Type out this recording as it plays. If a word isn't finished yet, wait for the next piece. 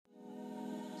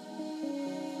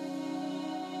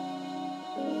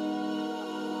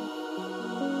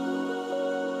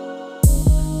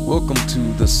Welcome to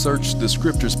the Search the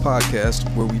Scriptures podcast,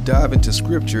 where we dive into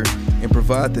Scripture and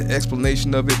provide the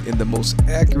explanation of it in the most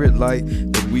accurate light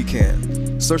that we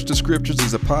can. Search the Scriptures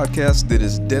is a podcast that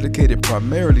is dedicated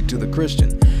primarily to the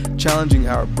Christian, challenging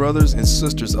our brothers and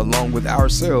sisters along with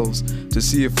ourselves to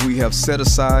see if we have set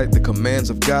aside the commands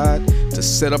of God to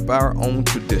set up our own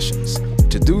traditions.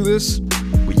 To do this,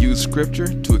 we use Scripture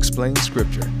to explain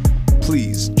Scripture.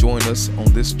 Please join us on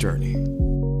this journey.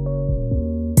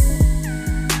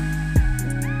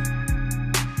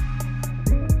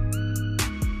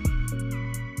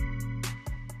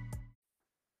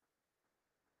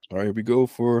 All right, here we go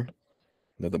for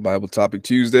another Bible Topic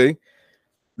Tuesday.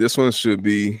 This one should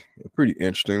be a pretty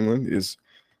interesting one. Is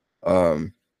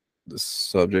the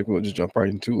subject, we'll just jump right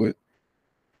into it.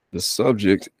 The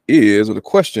subject is, or the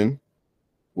question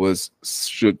was,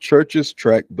 should churches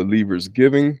track believers'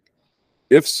 giving?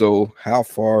 If so, how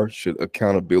far should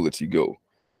accountability go?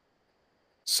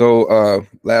 So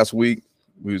last week,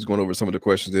 we was going over some of the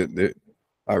questions that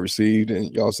I received, and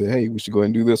y'all said, hey, we should go ahead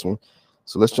and do this one.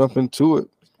 So let's jump into it.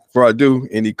 Before I do,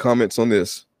 any comments on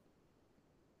this?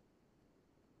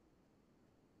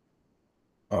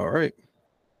 All right.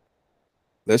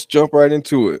 Let's jump right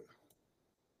into it.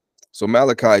 So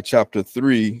Malachi chapter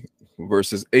 3,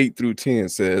 verses 8 through 10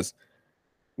 says,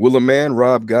 will a man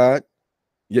rob God?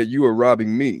 Yet you are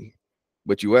robbing me.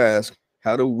 But you ask,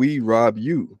 how do we rob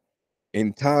you?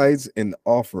 In tithes and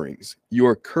offerings. You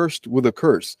are cursed with a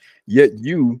curse. Yet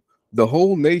you, the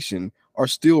whole nation, are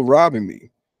still robbing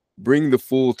me. Bring the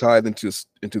full tithe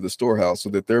into the storehouse, so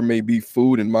that there may be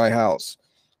food in my house.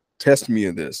 Test me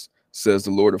in this, says the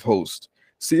Lord of hosts.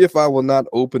 See if I will not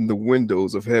open the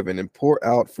windows of heaven and pour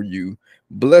out for you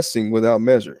blessing without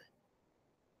measure.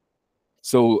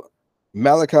 So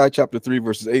Malachi chapter 3,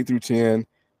 verses 8 through 10.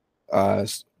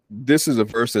 This is a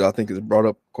verse that I think is brought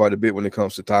up quite a bit when it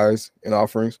comes to tithes and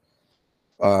offerings,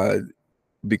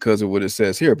 because of what it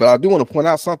says here. But I do want to point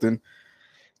out something,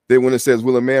 that when it says,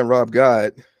 will a man rob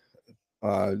God?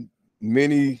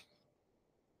 Many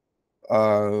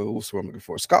what's what I'm looking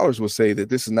for? Scholars will say that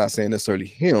this is not saying necessarily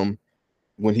him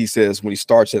when he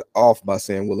starts it off by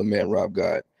saying, will a man rob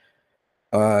God?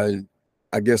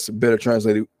 I guess better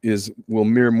translated is, will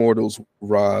mere mortals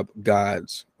rob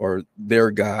gods or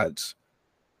their gods?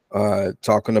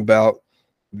 Talking about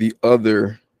the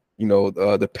other,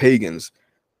 the pagans,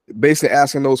 basically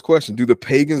asking those questions. Do the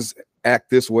pagans act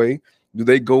this way? Do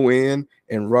they go in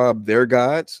and rob their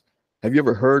gods? Have you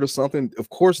ever heard of something? Of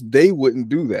course, they wouldn't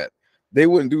do that. They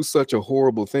wouldn't do such a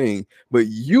horrible thing, but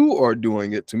you are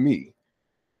doing it to me.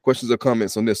 Questions or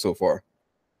comments on this so far?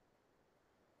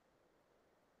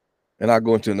 And I'll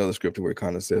go into another scripture where it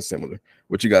kind of says similar.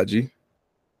 What you got, G?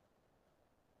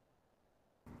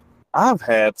 I've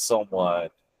had someone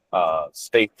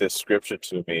state this scripture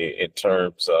to me in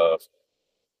terms of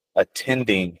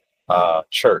attending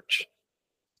church.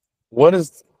 What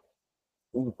is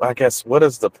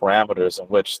the parameters in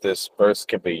which this verse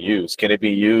can be used? Can it be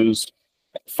used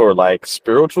for like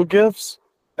spiritual gifts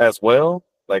as well?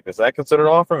 Like, is that considered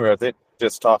offering, or is it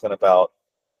just talking about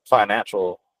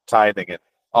financial tithing and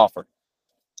offering?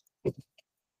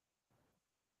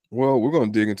 Well, we're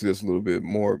going to dig into this a little bit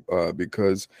more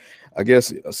because I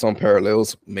guess some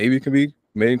parallels maybe can be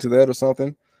made into that or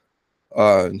something.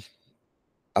 I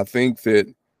think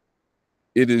that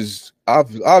it is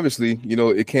obviously,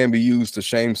 it can be used to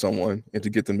shame someone and to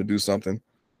get them to do something.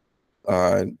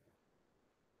 But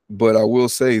I will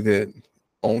say that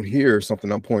on here,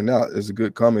 something I'm pointing out is a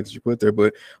good comment that you put there.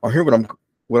 But on here,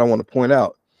 what I want to point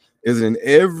out is in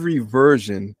every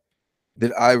version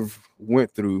that I've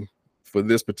went through for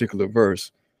this particular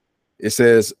verse, it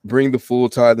says, bring the full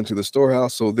tithe into the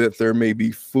storehouse, so that there may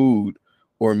be food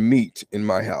or meat in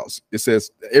my house. It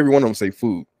says, every one of them say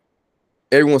food.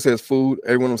 Everyone says food.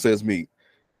 Everyone says meat.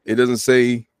 It doesn't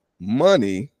say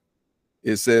money.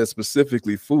 It says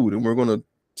specifically food. And we're going to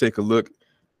take a look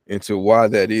into why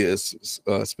that is,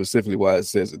 specifically why it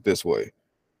says it this way.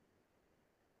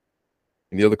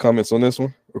 Any other comments on this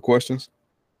one or questions?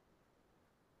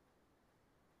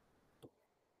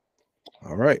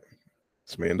 All right.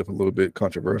 This may end up a little bit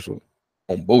controversial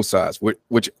on both sides,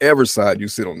 whichever side you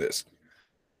sit on this.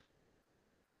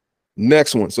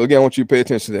 Next one. So again, I want you to pay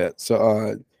attention to that.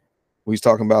 So he's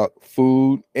talking about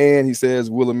food, and he says,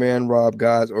 will a man rob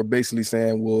gods? Or basically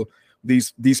saying, well,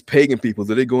 these pagan people,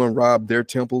 do they go and rob their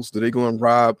temples? Do they go and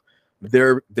rob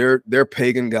their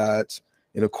pagan gods?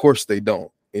 And of course they don't.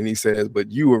 And he says,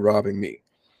 but you are robbing me.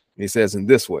 And he says, in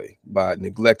this way, by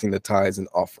neglecting the tithes and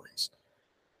offerings.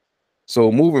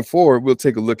 So moving forward, we'll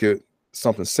take a look at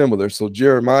something similar. So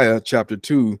Jeremiah chapter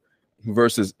 2,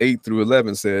 verses 8 through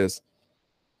 11 says,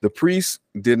 The priests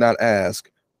did not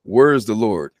ask, where is the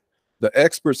Lord? The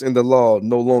experts in the law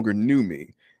no longer knew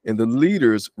me, and the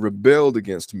leaders rebelled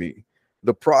against me.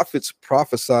 The prophets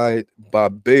prophesied by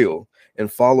Baal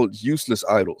and followed useless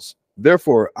idols.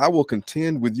 Therefore, I will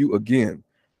contend with you again,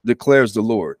 declares the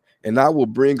Lord, and I will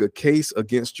bring a case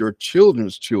against your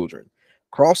children's children.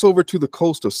 Cross over to the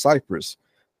coast of Cyprus.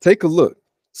 Take a look.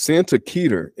 Send to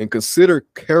Kedar and consider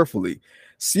carefully.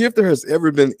 See if there has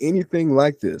ever been anything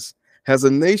like this. Has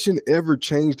a nation ever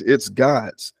changed its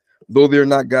gods, though they're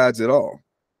not gods at all?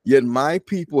 Yet my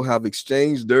people have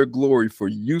exchanged their glory for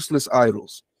useless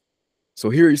idols. So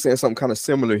here he's saying something kind of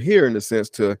similar here in the sense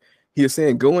to, he is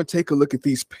saying, go and take a look at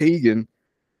these pagan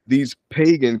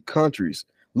countries.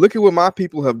 Look at what my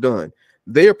people have done.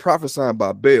 They are prophesying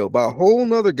by Baal, by a whole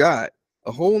nother god,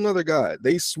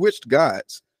 They switched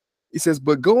gods. He says,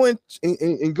 but go and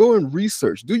go and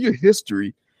research, do your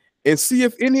history, and see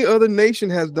if any other nation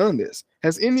has done this.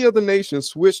 Has any other nation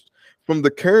switched from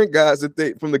the current gods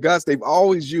from the gods they've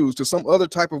always used to some other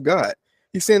type of god?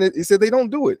 He said they don't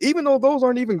do it, even though those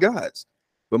aren't even gods.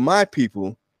 But my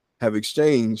people have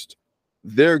exchanged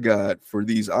their God for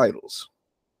these idols.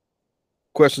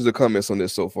 Questions or comments on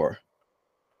this so far?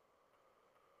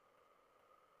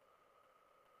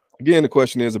 Again, the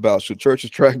question is about, should churches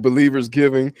track believers'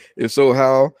 giving? If so,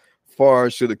 how far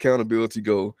should accountability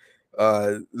go?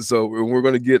 So we're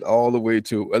going to get all the way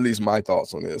to at least my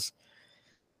thoughts on this.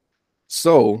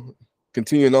 So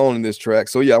continuing on in this track.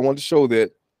 So yeah, I want to show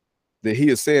that he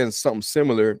is saying something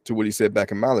similar to what he said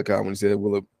back in Malachi when he said,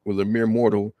 will a mere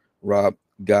mortal rob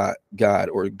God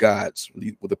or gods?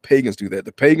 Will the pagans do that?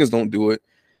 The pagans don't do it.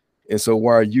 And so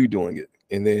why are you doing it?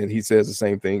 And then he says the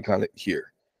same thing kind of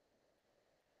here.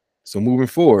 So moving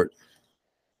forward,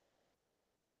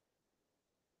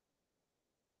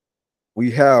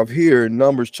 we have here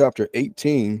Numbers chapter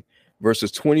 18,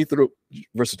 verses 23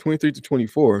 to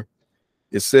 24.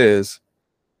 It says,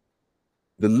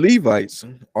 the Levites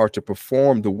are to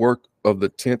perform the work of the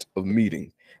tent of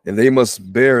meeting, and they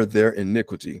must bear their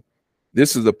iniquity.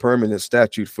 This is a permanent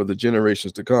statute for the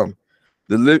generations to come.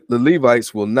 The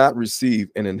Levites will not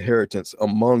receive an inheritance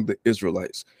among the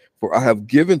Israelites, for I have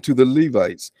given to the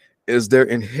Levites as their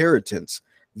inheritance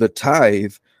the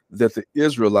tithe that the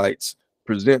Israelites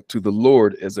present to the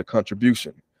Lord as a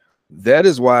contribution. That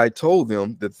is why I told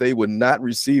them that they would not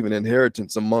receive an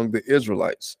inheritance among the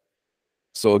Israelites.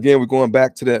 So again, we're going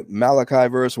back to that Malachi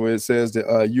verse where it says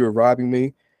that you are robbing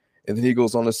me. And then he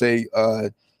goes on to say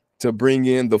to bring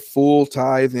in the full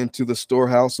tithe into the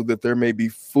storehouse so that there may be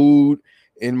food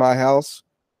in my house.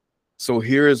 So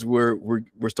here is where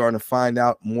we're starting to find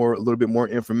out a little bit more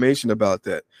information about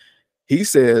that. He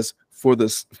says for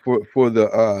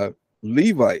the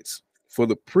Levites, for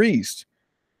the priest,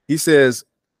 he says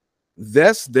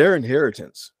that's their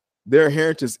inheritance. Their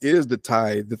inheritance is the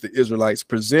tithe that the Israelites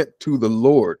present to the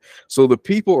Lord. So the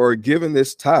people are given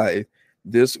this tithe,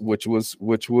 which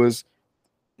was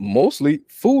mostly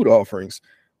food offerings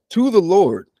to the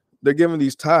Lord. They're giving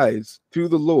these tithes to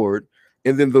the Lord,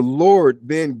 and then the Lord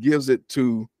then gives it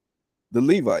to the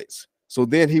Levites. So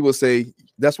then he will say,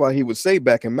 that's why he would say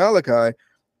back in Malachi,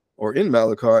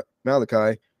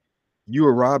 you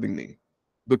are robbing me,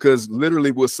 because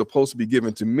literally what's supposed to be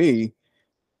given to me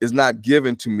is not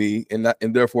given to me, and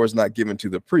therefore is not given to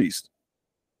the priest.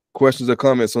 Questions or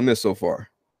comments on this so far?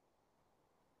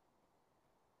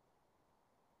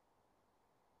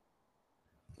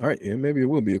 All right, and maybe it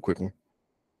will be a quick one.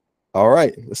 All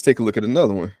right, let's take a look at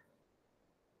another one.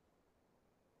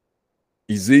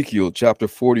 Ezekiel chapter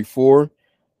 44,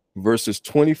 verses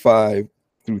 25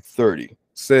 through 30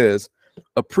 says,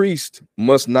 a priest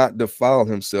must not defile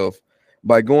himself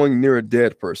by going near a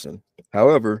dead person.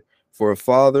 However, for a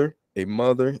father, a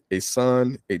mother, a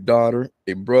son, a daughter,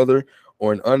 a brother,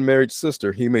 or an unmarried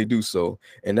sister, he may do so.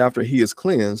 And after he is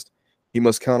cleansed, he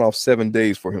must count off 7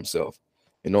 days for himself.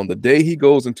 And on the day he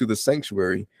goes into the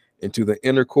sanctuary, into the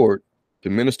inner court, to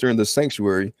minister in the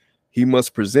sanctuary, he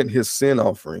must present his sin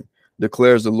offering,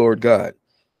 declares the Lord God.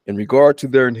 In regard to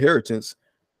their inheritance,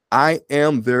 I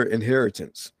am their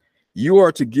inheritance. You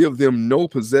are to give them no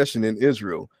possession in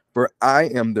Israel, for I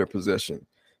am their possession.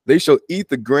 They shall eat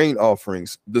the grain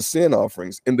offerings, the sin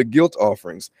offerings, and the guilt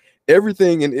offerings.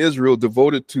 Everything in Israel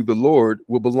devoted to the Lord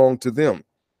will belong to them.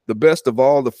 The best of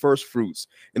all the first fruits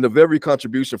and of every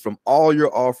contribution from all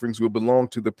your offerings will belong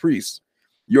to the priests.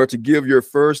 You are to give your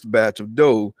first batch of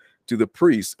dough to the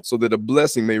priests so that a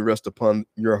blessing may rest upon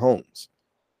your homes.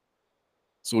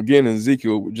 So again, in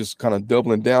Ezekiel, we're just kind of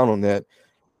doubling down on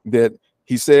that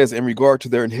he says in regard to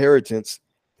their inheritance,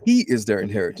 he is their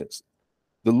inheritance.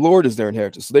 The Lord is their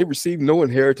inheritance. So they receive no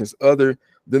inheritance other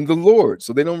than the Lord.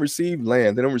 So they don't receive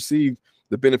land. They don't receive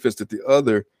the benefits that the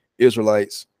other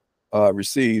Israelites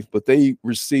receive, but they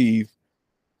receive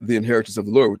the inheritance of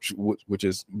the Lord, which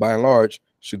is by and large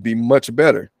should be much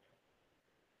better.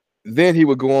 Then he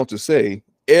would go on to say,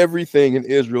 everything in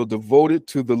Israel devoted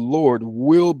to the Lord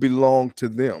will belong to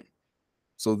them.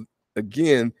 So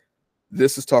again,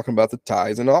 this is talking about the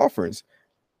tithes and offerings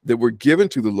that were given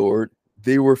to the Lord.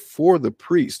 They were for the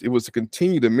priest. It was to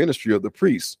continue the ministry of the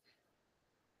priest.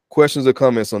 Questions or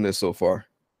comments on this so far?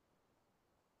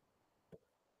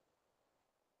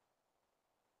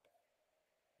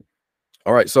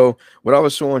 All right, so what I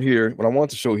was showing here, what I want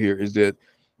to show here is that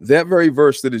very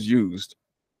verse that is used,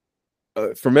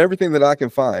 from everything that I can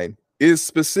find, is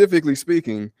specifically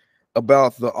speaking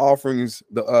about the offerings,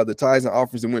 the tithes and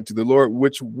offerings that went to the Lord,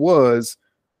 which was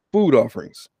food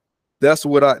offerings. That's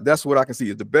what I can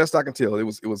see. The best I can tell. It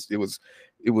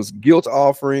was guilt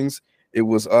offerings. It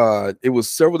was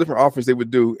several different offerings they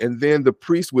would do, and then the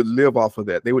priest would live off of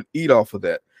that. They would eat off of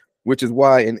that, which is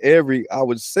why in every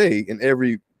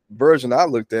version I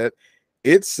looked at,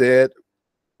 it said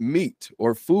meat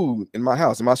or food in my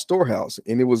house, in my storehouse,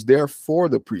 and it was there for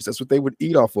the priest. That's what they would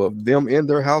eat off of. Them in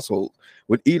their household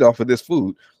would eat off of this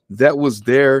food. That was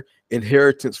their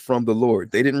inheritance from the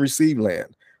Lord. They didn't receive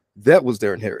land. That was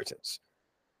their inheritance.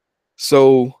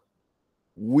 So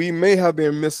we may have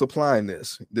been misapplying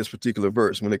this particular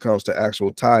verse when it comes to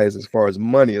actual tithes as far as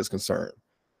money is concerned.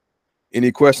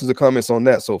 Any questions or comments on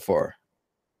that so far?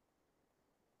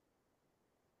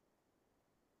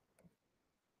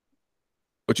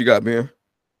 What you got, Ben?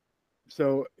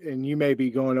 So, and you may be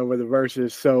going over the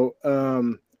verses. So,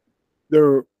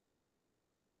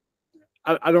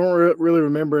 I don't really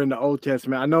remember in the Old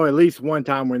Testament. I know at least one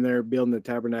time when they're building the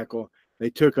tabernacle, they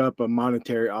took up a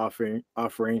monetary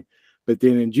offering. But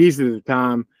then in Jesus'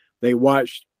 time, they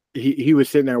watched. He was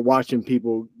sitting there watching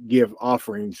people give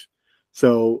offerings.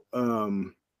 So, are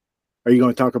you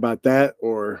going to talk about that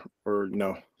or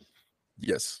no?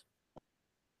 Yes,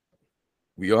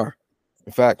 we are.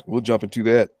 In fact, we'll jump into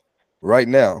that right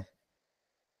now.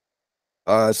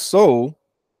 So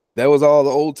that was all the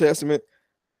Old Testament.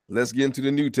 Let's get into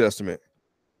the New Testament.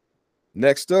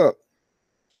 Next up,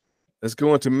 let's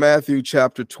go into Matthew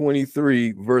chapter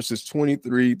 23, verses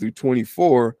 23 through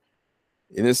 24.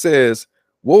 And it says,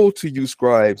 "Woe to you,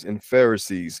 scribes and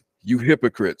Pharisees, you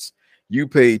hypocrites! You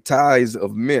pay tithes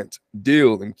of mint,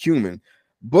 dill, and cumin,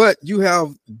 but you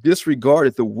have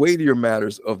disregarded the weightier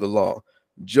matters of the law,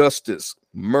 justice,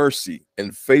 mercy,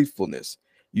 and faithfulness.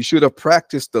 You should have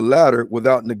practiced the latter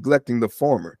without neglecting the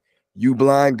former. You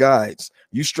blind guides,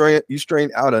 you strain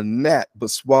out a gnat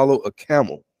but swallow a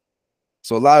camel."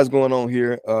 So a lot is going on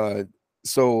here.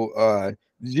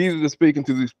 Jesus is speaking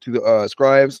to the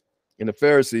scribes and the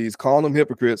Pharisees, calling them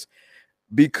hypocrites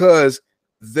because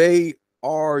they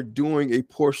are doing a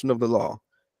portion of the law.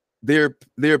 They're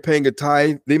paying a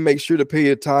tithe. They make sure to pay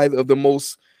a tithe of the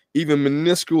most even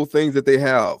minuscule things that they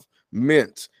have,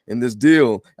 mint and this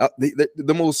deal,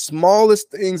 the most smallest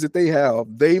things that they have.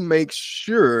 They make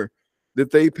sure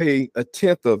that they pay a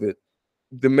tenth of it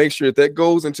to make sure that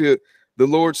goes into the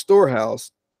Lord's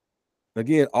storehouse.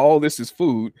 Again, all this is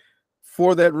food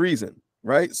for that reason,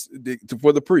 right?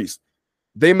 For the priest.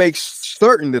 They make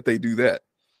certain that they do that,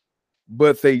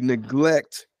 but they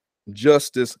neglect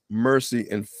justice, mercy,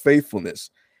 and faithfulness.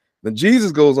 Then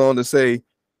Jesus goes on to say,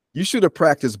 you should have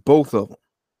practiced both of them.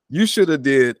 You should have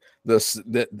did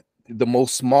the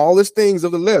most smallest things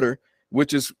of the letter,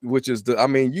 which is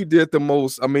you did the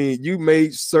most. You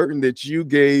made certain that you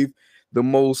gave the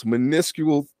most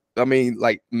minuscule.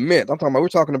 Like mint. We're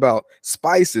talking about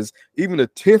spices, even a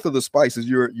tenth of the spices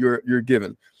you're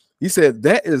given. He said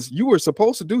you were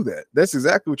supposed to do that. That's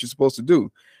exactly what you're supposed to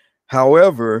do.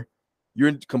 However,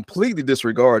 you're completely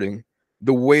disregarding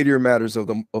the weightier matters of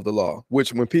the law,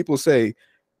 which when people say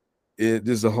this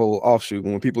is a whole offshoot,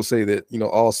 when people say that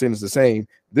all sin is the same,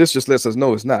 this just lets us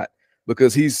know it's not,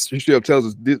 because he straight up tells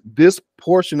us this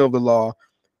portion of the law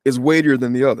is weightier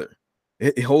than the other.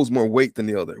 It holds more weight than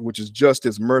the other, which is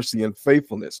justice, mercy, and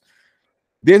faithfulness.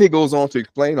 Then he goes on to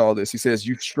explain all this. He says,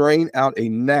 you strain out a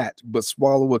gnat, but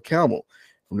swallow a camel.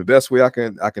 From the best way I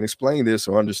can explain this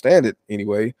or understand it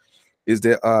anyway, is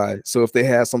that so if they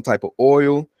have some type of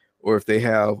oil, or if they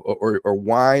have or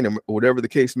wine, or whatever the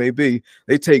case may be,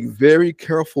 they take very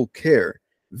careful care.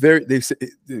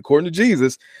 According to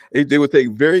Jesus, they would take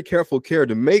very careful care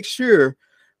to make sure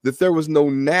that there was no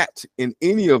gnat in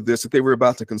any of this that they were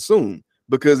about to consume.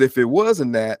 Because if it was a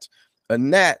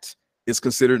gnat is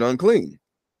considered unclean.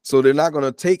 So they're not going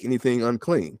to take anything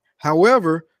unclean.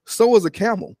 However, so is a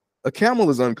camel. a camel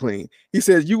is unclean. He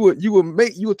says you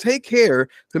will take care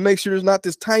to make sure there's not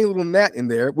this tiny little gnat in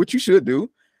there, which you should do.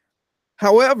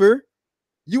 However,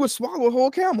 you would swallow a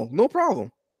whole camel, no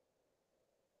problem.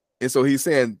 And so he's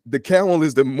saying the camel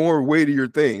is the more weightier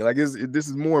thing. Like this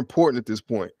is more important at this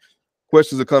point.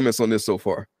 Questions or comments on this so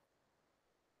far?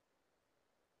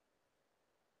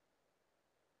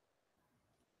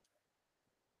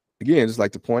 Again, just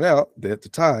like to point out that the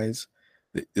tithes,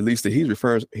 at least that he's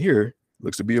referring here,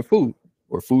 looks to be a food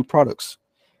or food products.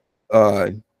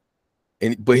 But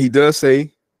he does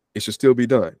say it should still be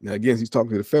done. Now, again, he's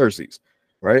talking to the Pharisees,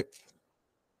 right?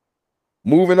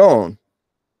 Moving on.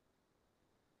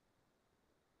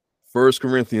 1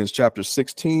 Corinthians chapter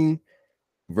 16,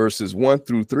 verses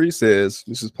 1-3 says,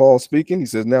 this is Paul speaking. He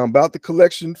says, now about the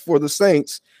collection for the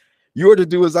saints, you are to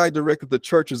do as I directed the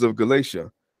churches of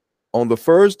Galatia. On the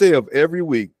first day of every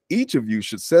week, each of you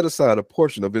should set aside a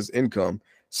portion of his income,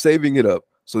 saving it up,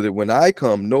 so that when I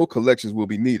come, no collections will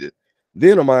be needed.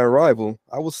 Then on my arrival,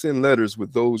 I will send letters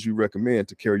with those you recommend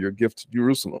to carry your gift to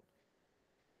Jerusalem.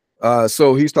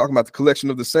 So he's talking about the collection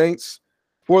of the saints,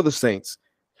 for the saints,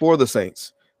 for the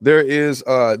saints. There is,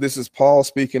 this is Paul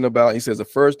speaking about, he says the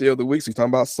first day of the week, so he's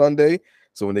talking about Sunday.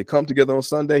 So when they come together on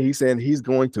Sunday, he's saying he's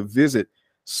going to visit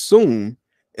soon.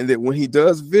 And that when he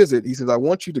does visit, he says, I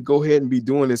want you to go ahead and be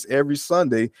doing this every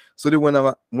Sunday so that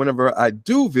whenever I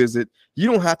do visit,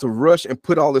 you don't have to rush and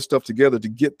put all this stuff together to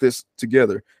get this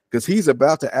together, because he's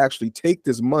about to actually take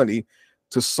this money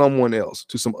to someone else,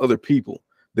 to some other people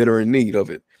that are in need of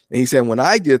it. And he said, when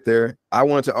I get there, I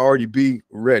want it to already be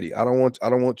ready. I don't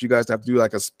want you guys to have to do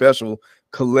like a special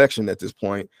collection at this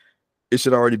point. It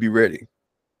should already be ready.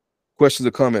 Questions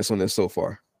or comments on this so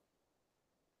far?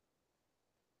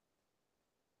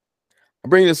 I'm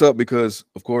bringing this up because,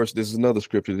 of course, this is another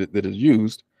scripture that is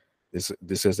used. This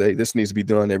says, hey, this needs to be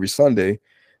done every Sunday.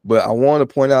 But I want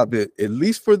to point out that at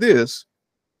least for this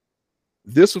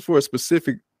was for a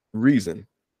specific reason.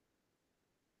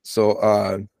 So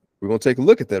we're going to take a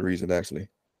look at that reason, actually.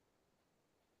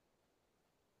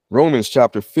 Romans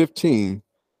chapter 15,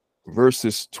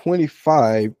 verses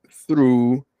 25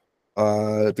 through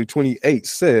 28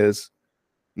 says,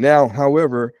 now,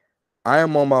 however, I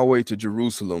am on my way to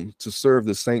Jerusalem to serve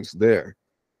the saints there.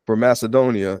 For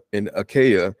Macedonia and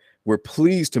Achaia were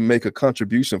pleased to make a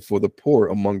contribution for the poor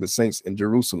among the saints in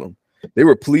Jerusalem. They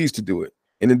were pleased to do it,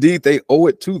 and indeed they owe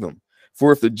it to them.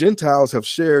 For if the Gentiles have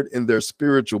shared in their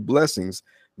spiritual blessings,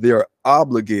 they are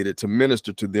obligated to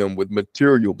minister to them with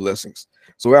material blessings.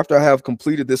 So after I have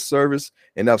completed this service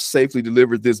and I've safely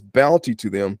delivered this bounty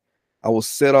to them, I will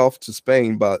set off to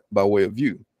Spain by way of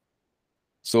you.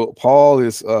 So Paul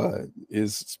is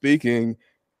speaking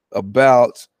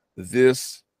about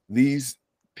these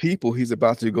people he's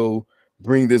about to go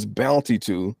bring this bounty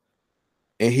to,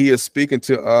 and he is speaking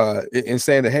to and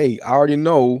saying that, hey, I already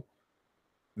know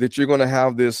that you're going to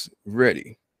have this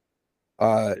ready.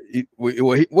 Well,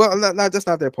 not that's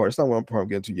not that part. It's not what I'm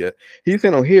getting to yet. He's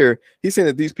saying on here, he's saying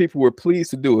that these people were pleased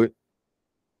to do it,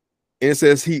 and it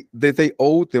says that they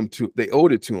owed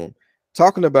it to him.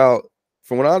 Talking about,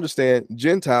 from what I understand,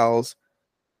 Gentiles,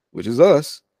 which is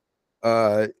us,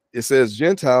 it says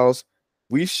Gentiles,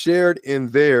 we shared in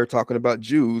their, talking about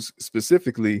Jews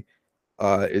specifically,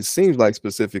 it seems like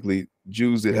specifically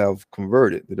Jews that have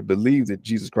converted, that have believed that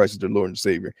Jesus Christ is their Lord and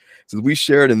Savior. So we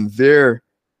shared in their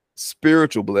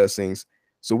spiritual blessings,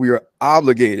 so we are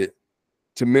obligated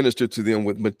to minister to them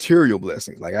with material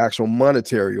blessings, like actual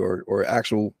monetary or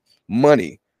actual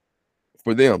money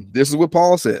for them. This is what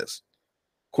Paul says.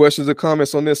 Questions or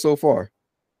comments on this so far?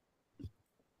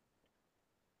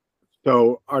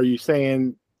 So are you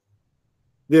saying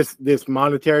this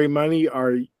monetary money,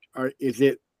 or is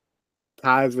it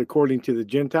tithes according to the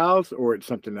Gentiles, or it's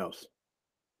something else?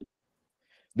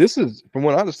 This is, from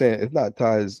what I understand, it's not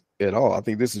tithes at all. I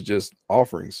think this is just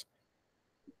offerings.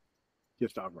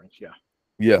 Just offerings, yeah.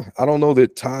 Yeah, I don't know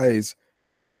that tithes.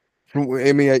 I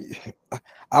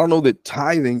don't know that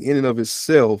tithing in and of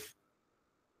itself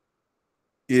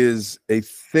is a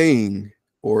thing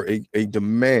or a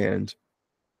demand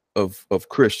of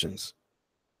Christians.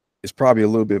 It's probably a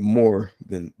little bit more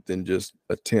than just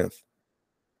a tenth.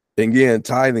 And again,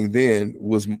 tithing then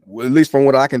was, at least from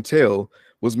what I can tell,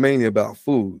 was mainly about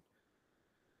food.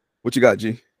 What you got,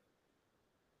 G?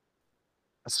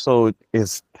 So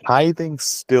is tithing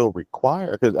still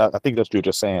required? Because I think that's what you're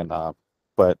just saying.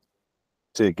 But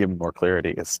to give me more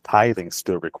clarity, is tithing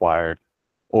still required,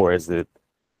 or is it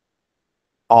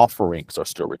offerings are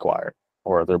still required,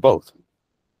 or are they both?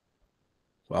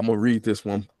 Well, I'm gonna read this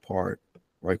one part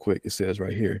right quick. It says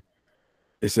right here.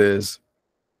 It says,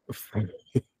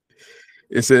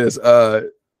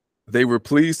 they were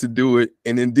pleased to do it,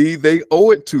 and indeed they owe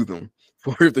it to them.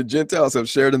 For if the Gentiles have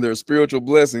shared in their spiritual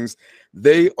blessings,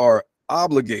 they are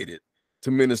obligated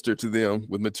to minister to them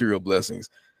with material blessings.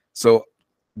 So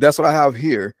that's what I have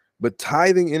here. But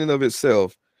tithing in and of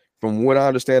itself, from what I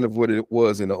understand of what it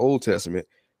was in the Old Testament,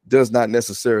 does not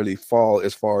necessarily fall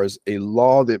as far as a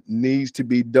law that needs to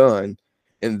be done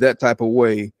in that type of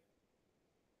way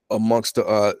amongst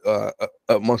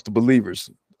the believers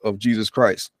of Jesus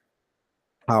Christ.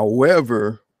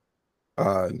 However,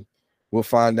 we'll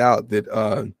find out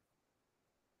that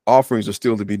offerings are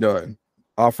still to be done.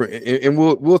 And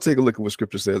we'll take a look at what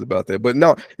Scripture says about that. But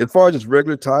no, as far as just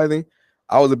regular tithing,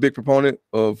 I was a big proponent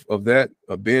of that.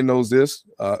 Ben knows this,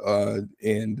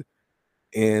 and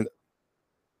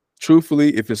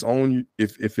truthfully, if it's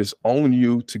on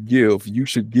you to give, you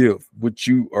should give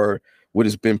what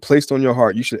has been placed on your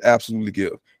heart. You should absolutely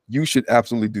give. You should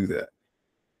absolutely do that.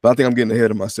 But I think I'm getting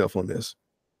ahead of myself on this.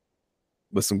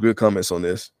 But some good comments on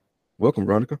this. Welcome,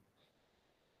 Veronica.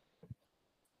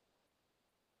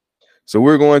 So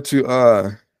we're going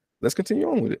to let's continue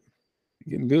on with it.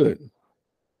 Getting good.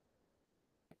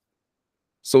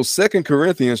 So 2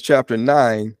 Corinthians chapter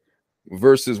 9,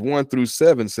 verses 1 through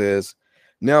 7 says,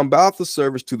 "Now about the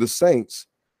service to the saints,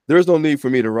 there is no need for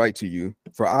me to write to you,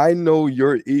 for I know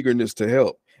your eagerness to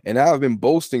help. And I have been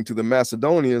boasting to the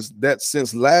Macedonians that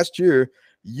since last year,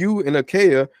 you in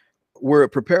Achaia were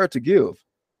prepared to give,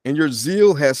 and your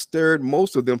zeal has stirred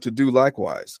most of them to do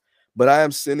likewise. But I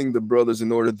am sending the brothers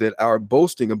in order that our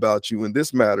boasting about you in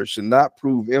this matter should not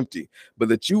prove empty, but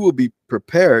that you will be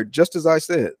prepared, just as I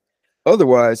said.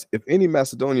 Otherwise, if any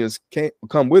Macedonians can't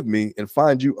come with me and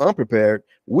find you unprepared,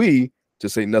 we, to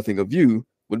say nothing of you,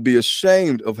 would be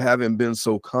ashamed of having been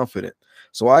so confident.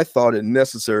 So I thought it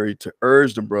necessary to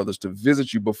urge the brothers to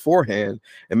visit you beforehand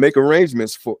and make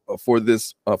arrangements for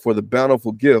the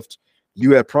bountiful gift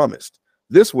you had promised.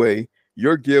 This way,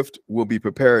 your gift will be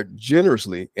prepared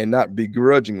generously and not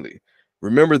begrudgingly.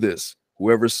 Remember this: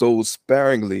 whoever sows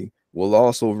sparingly will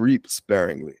also reap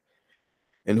sparingly,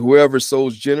 and whoever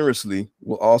sows generously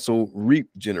will also reap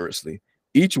generously.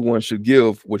 Each one should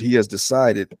give what he has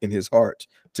decided in his heart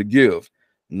to give,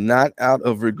 not out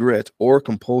of regret or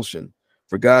compulsion,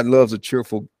 for God loves a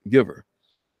cheerful giver."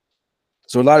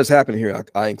 So a lot is happening here.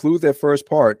 I include that first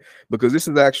part because this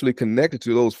is actually connected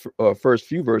to those first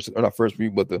few verses, or not first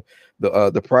few, but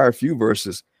the prior few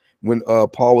verses when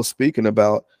Paul was speaking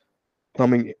about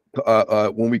coming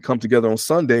when we come together on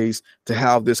Sundays to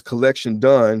have this collection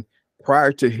done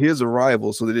prior to his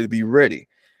arrival so that it'd be ready.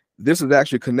 This is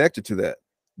actually connected to that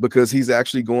because he's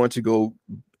actually going to go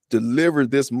deliver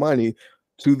this money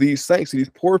to these saints, to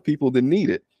these poor people that need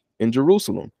it in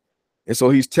Jerusalem. And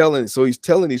so he's telling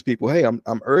these people, hey,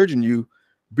 I'm urging you,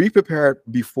 be prepared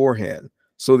beforehand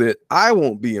so that I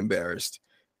won't be embarrassed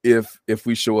if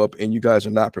we show up and you guys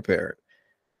are not prepared.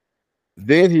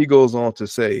 Then he goes on to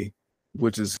say,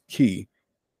 which is key,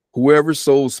 whoever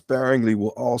sows sparingly will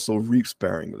also reap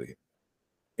sparingly,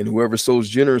 and whoever sows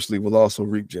generously will also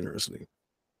reap generously.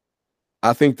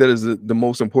 I think that is the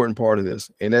most important part of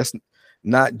this. And that's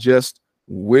not just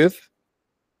within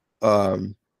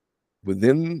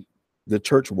the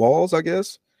church walls, I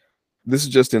guess. This is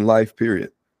just in life,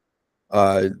 period.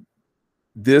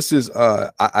 This is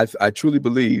I truly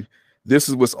believe this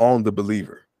is what's on the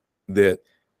believer, that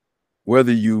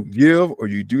whether you give or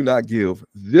you do not give,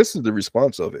 this is the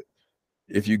response of it.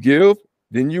 If you give,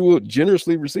 then you will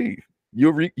generously receive.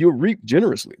 You'll reap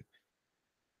generously.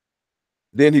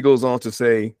 Then he goes on to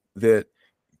say that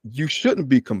you shouldn't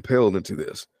be compelled into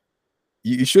this.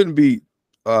 You shouldn't be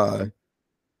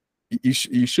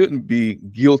you shouldn't be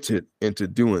guilted into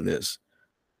doing this.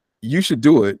 You should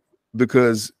do it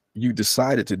because you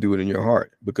decided to do it in your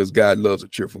heart, because God loves a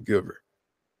cheerful giver.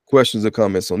 Questions or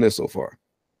comments on this so far?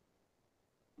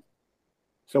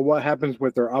 So what happens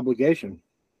with their obligation?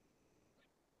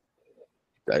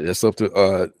 That's up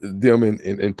to them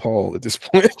and Paul at this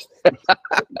point.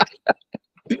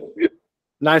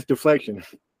 Nice deflection.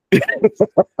 What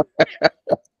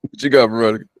you got,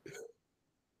 Veronica?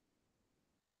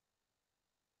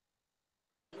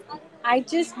 I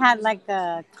just had like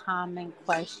a common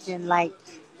question. Like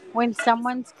when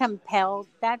someone's compelled,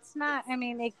 that's not, I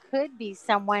mean, it could be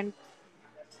someone,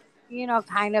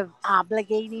 kind of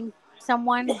obligating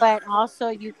someone, but also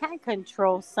you can't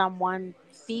control someone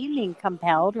feeling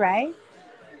compelled, right?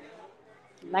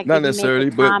 Like Not if you make a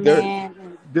necessarily, but comment.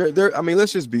 they're I mean,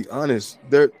 let's just be honest.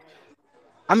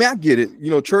 I mean, I get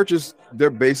it. Churches,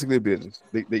 they're basically a business.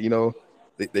 They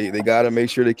got to make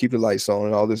sure they keep the lights on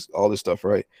and all this stuff,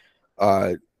 right?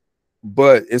 And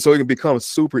so it can become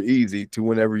super easy to,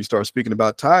 whenever you start speaking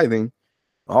about tithing,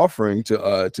 offering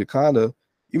to kind of,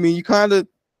 you kind of,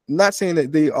 not saying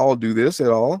that they all do this at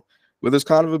all, but there's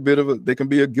kind of a bit of there can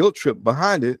be a guilt trip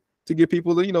behind it to get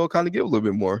people to, kind of give a little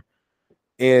bit more.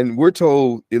 And we're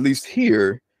told, at least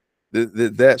here,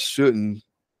 that shouldn't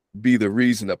be the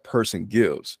reason a person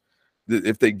gives.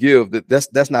 If they give,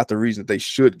 that's not the reason they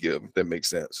should give, if that makes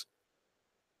sense.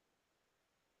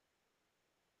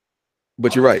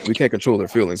 But you're right, we can't control their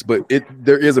feelings, but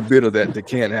there is a bit of that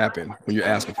can happen when you're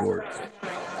asking for it.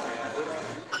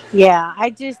 Yeah,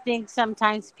 I just think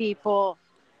sometimes people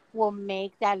will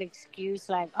make that excuse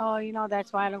like, oh,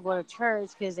 that's why I don't go to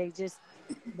church, because they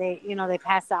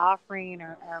pass the offering,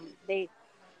 or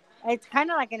it's kind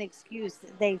of like an excuse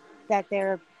that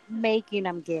they're making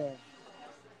them give,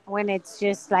 when it's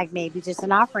just like maybe just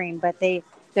an offering, but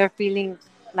they're feeling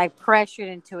like pressured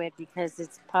into it because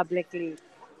it's publicly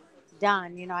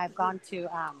done. I've gone to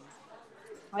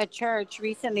a church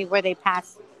recently where they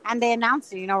passed and they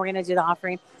announced it, we're going to do the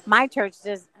offering. My church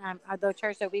does, the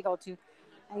church that we go to,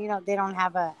 they don't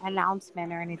have an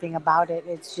announcement or anything about it.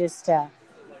 It's just a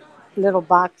little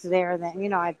box there that,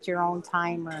 at your own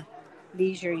time or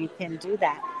leisure, you can do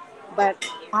that. But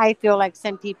I feel like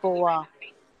some people will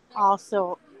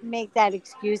also make that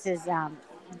excuse as,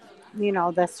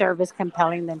 the service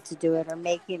compelling them to do it, or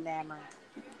making them.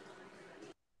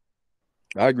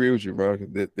 I agree with you, bro.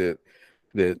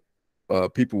 That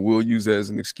people will use that as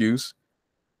an excuse,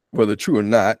 whether true or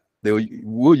not. They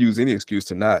will use any excuse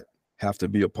to not have to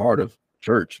be a part of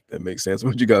church. That makes sense.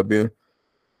 What you got, Ben?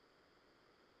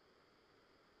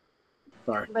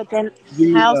 Sorry. But then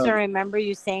I also remember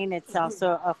you saying it's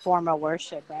also a form of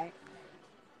worship, right?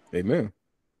 Amen.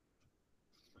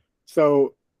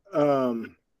 So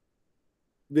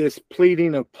this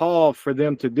pleading of Paul for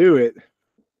them to do it,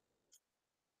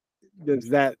 does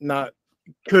that not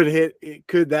could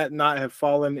that not have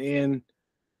fallen into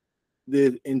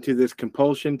this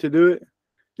compulsion to do it?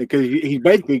 Because he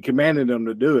basically commanded them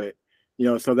to do it,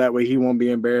 so that way he won't be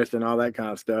embarrassed and all that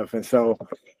kind of stuff. And so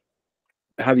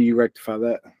how do you rectify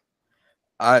that?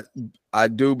 I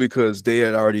do, because they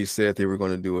had already said they were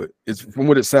going to do it. It's from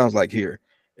what it sounds like here.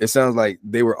 It sounds like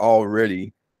they were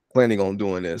already planning on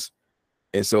doing this.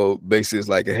 And so basically it's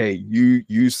like, hey,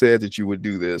 you said that you would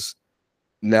do this.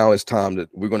 Now it's time that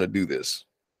we're going to do this.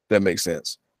 That makes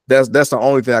sense. That's the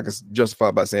only thing I can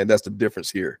justify by saying that's the difference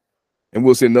here. And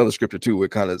we'll see another scripture too, where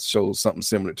it kind of shows something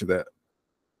similar to that.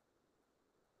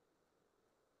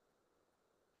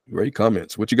 Great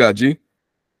comments. What you got, G?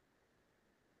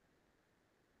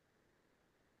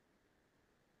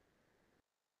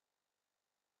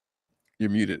 You're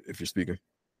muted if you're speaking.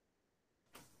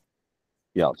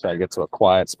 Yeah, I'll try to get to a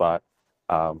quiet spot.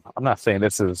 I'm not saying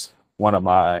this is one of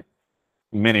my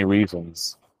many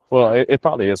reasons. Well, it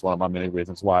probably is one of my many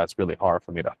reasons why it's really hard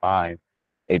for me to find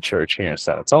a church here in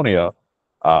San Antonio.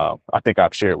 I think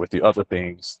I've shared with you other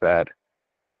things that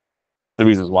the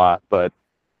reasons why, but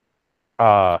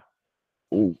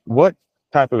what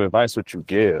type of advice would you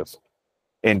give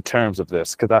in terms of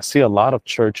this? Because I see a lot of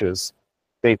churches,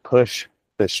 they push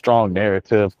this strong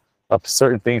narrative of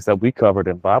certain things that we covered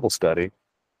in Bible study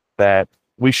that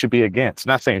we should be against.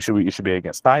 Not saying you should be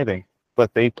against tithing,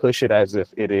 but they push it as if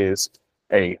it is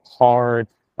a hard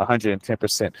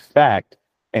 110% fact,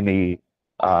 and they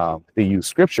use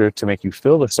scripture to make you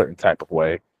feel a certain type of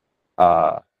way.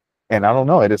 And I don't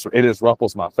know, it just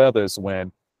ruffles my feathers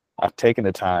when I've taken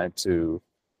the time to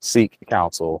seek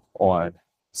counsel on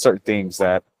certain things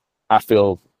that I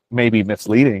feel may be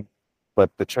misleading, but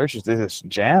the churches, they just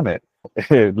jam it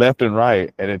left and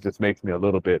right, and it just makes me a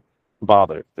little bit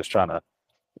bothered, just trying to,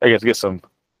 I guess, get some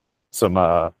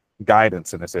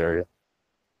guidance in this area.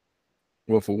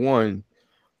 Well, for one,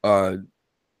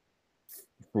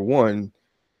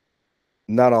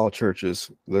 not all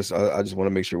churches. I just want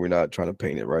to make sure we're not trying to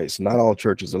paint it right. So not all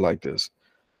churches are like this.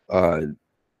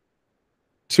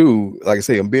 Two, like I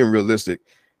say, I'm being realistic.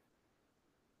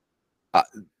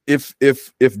 If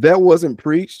that wasn't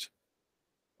preached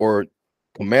or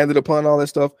commanded upon, all that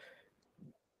stuff,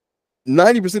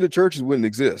 90% of churches wouldn't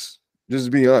exist. Just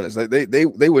to be honest, like they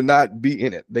would not be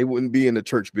in it. They wouldn't be in the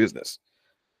church business.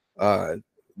 Now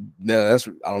I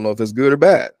don't know if that's good or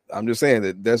bad. I'm just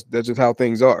saying that's just how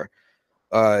things are.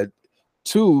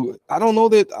 Two, I don't know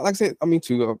that, like I said, I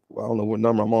don't know what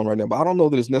number I'm on right now, but I don't know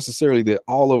that it's necessarily that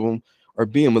all of them are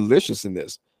being malicious in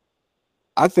this.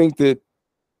 I think that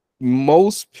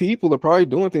most people are probably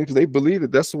doing things because they believe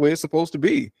that that's the way it's supposed to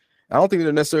be. I don't think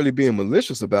they're necessarily being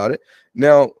malicious about it.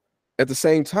 Now, at the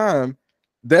same time,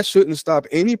 that shouldn't stop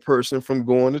any person from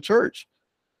going to church.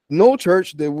 No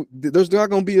church, there's not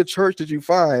going to be a church that you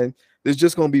find that's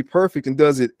just going to be perfect and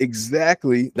does it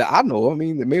exactly that I know. I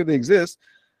mean, maybe they exist,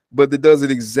 but it does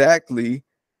it exactly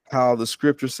how the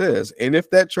scripture says. And if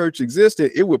that church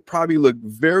existed, it would probably look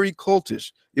very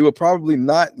cultish. It would probably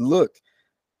not look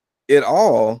at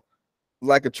all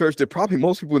like a church that probably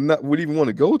most people would even want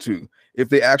to go to if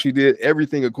they actually did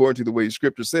everything according to the way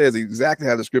scripture says, exactly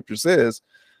how the scripture says.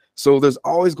 So there's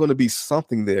always going to be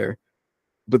something there,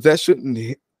 but that shouldn't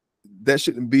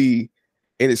be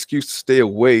an excuse to stay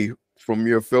away from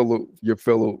your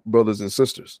fellow brothers and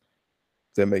sisters.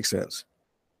 If that makes sense.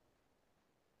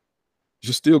 You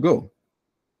should still go.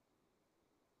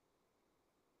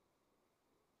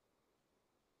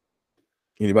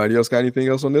 Anybody else got anything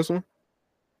else on this one?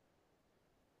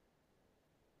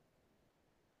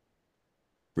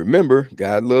 Remember,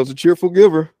 God loves a cheerful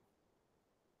giver.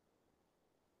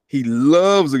 He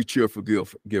loves a cheerful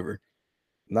giver.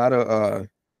 Not a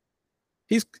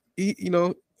he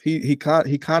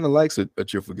kind of likes a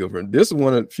cheerful giver. And this is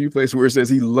one of the few places where it says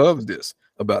he loves this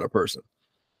about a person.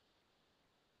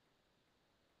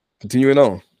 Continuing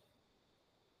on.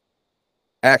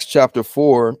 Acts chapter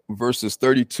 4, verses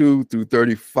 32 through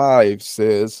 35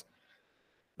 says,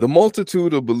 the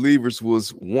multitude of believers was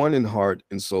one in heart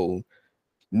and soul.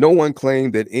 No one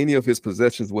claimed that any of his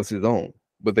possessions was his own,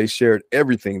 but they shared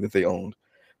everything that they owned.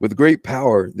 With great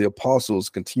power, the apostles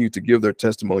continued to give their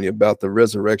testimony about the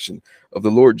resurrection of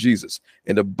the Lord Jesus,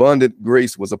 and abundant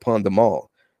grace was upon them all.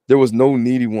 There was no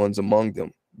needy ones among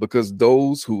them, because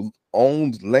those who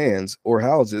owned lands or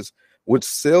houses would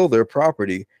sell their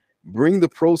property, bring the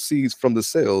proceeds from the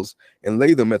sales, and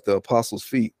lay them at the apostles'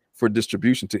 feet for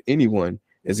distribution to anyone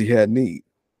as he had need.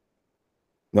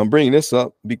 Now I'm bringing this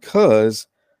up because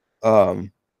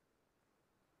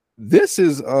this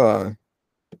is the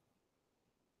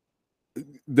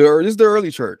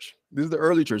early church. This is the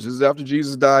early church. This is after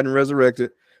Jesus died and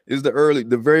resurrected. This is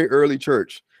the very early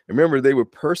church. Remember, they were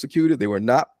persecuted. They were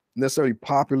not necessarily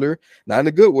popular, not in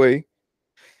a good way.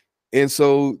 And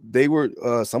so they were,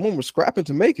 someone was scrapping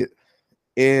to make it.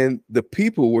 And the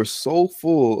people were so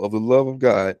full of the love of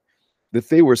God that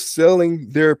they were selling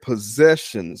their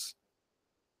possessions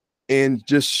and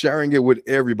just sharing it with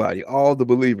everybody, all the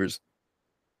believers.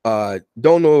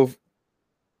 Don't know if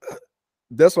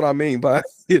that's what I mean by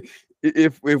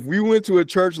if we went to a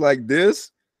church like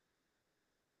this,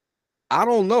 I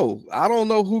don't know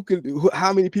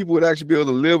how many people would actually be able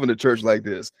to live in a church like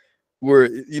this, where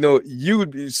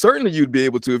you'd be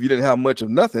able to if you didn't have much of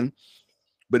nothing.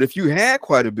 But if you had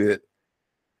quite a bit,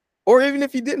 or even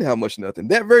if you didn't have much nothing,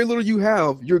 that very little you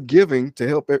have, you're giving to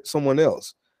help someone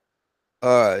else.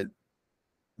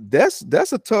 This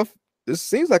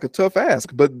seems like a tough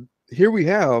ask, but here we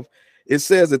have, it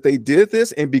says that they did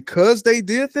this, and because they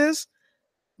did this,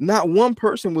 not one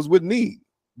person was with need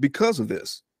because of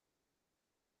this.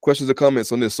 Questions or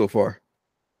comments on this so far?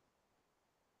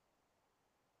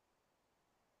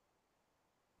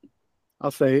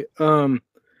 I'll say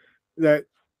that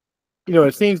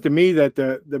it seems to me that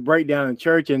the breakdown in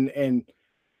church and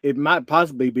it might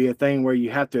possibly be a thing where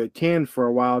you have to attend for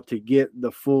a while to get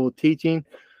the full teaching.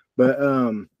 But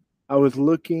I was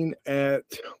looking at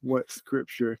what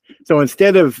scripture. So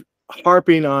instead of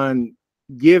harping on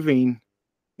giving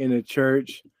in a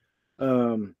church,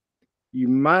 you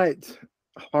might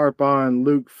harp on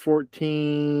Luke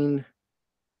 14.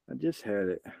 I just had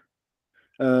it.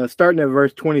 Starting at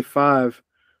verse 25,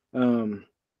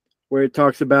 where it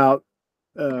talks about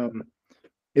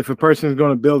if a person is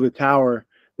going to build a tower,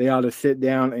 they ought to sit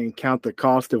down and count the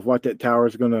cost of what that tower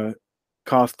is going to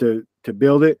cost to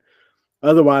build it.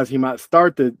 Otherwise, he might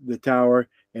start the tower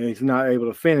and he's not able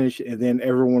to finish, and then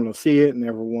everyone will see it and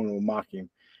everyone will mock him.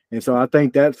 And so I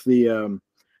think that's the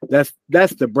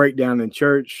breakdown in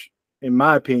church, in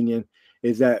my opinion,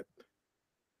 is that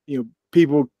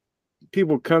people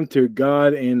come to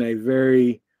God in a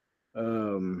very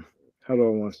how do I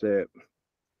want to say it?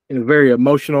 In a very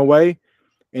emotional way,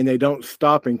 and they don't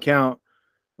stop and count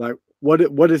like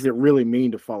what does it really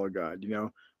mean to follow God?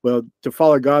 Well, to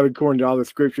follow God according to all the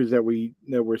scriptures that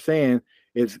we're saying,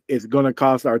 it's going to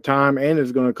cost our time and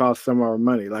it's going to cost some of our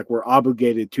money. Like we're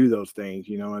obligated to those things,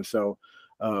 and so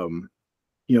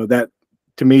that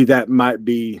to me that might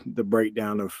be the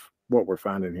breakdown of what we're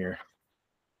finding here.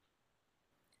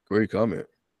 Great comment.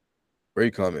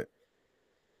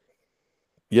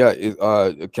 Yeah,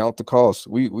 count the cost.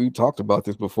 We talked about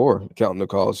this before, counting the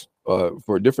cost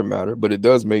for a different matter, but it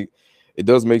does make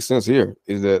sense here.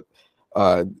 Is that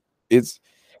it's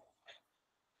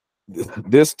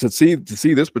this to see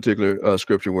this particular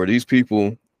scripture where these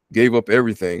people gave up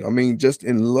everything. I mean, just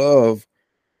in love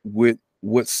with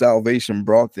what salvation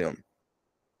brought them,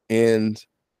 and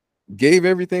gave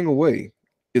everything away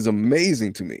is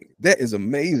amazing to me. That is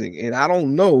amazing, and I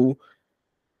don't know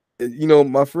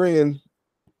my friend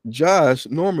Josh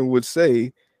Norman would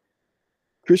say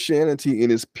Christianity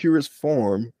in its purest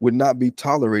form would not be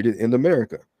tolerated in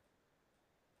America.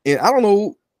 And I don't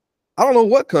know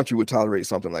what country would tolerate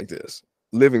something like this,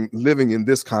 living in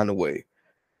this kind of way.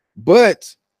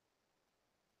 But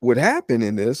what happened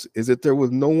in this is that there was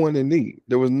no one in need.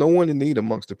 There was no one in need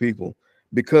amongst the people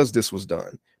because this was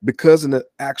done, because of the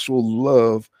actual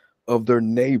love of their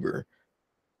neighbor.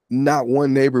 Not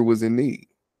one neighbor was in need.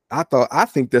 I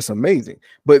think that's amazing.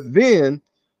 But then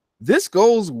this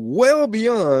goes well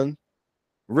beyond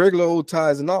regular old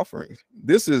tithes and offerings.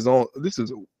 This is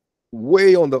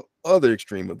way on the other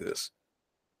extreme of this.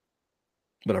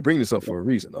 But I bring this up for a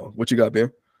reason, though. What you got,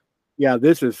 Ben? Yeah,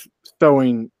 this is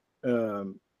sowing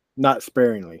not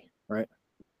sparingly, right?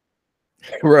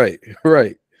 Right.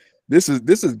 This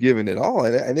is giving it all,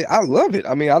 and I love it.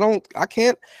 I mean, I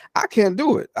can't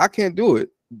do it. I can't do it.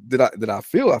 That I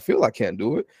feel I can't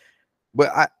do it,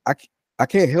 but I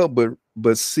can't help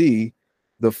but see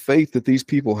the faith that these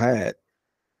people had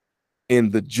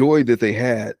and the joy that they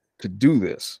had to do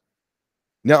this.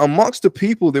 Now, amongst the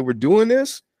people that were doing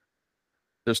this,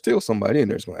 there's still somebody in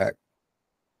there that's going to act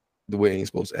the way he's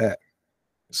supposed to act.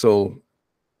 So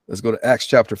let's go to Acts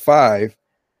chapter 5,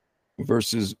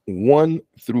 verses 1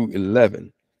 through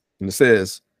 11. And it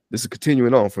says, this is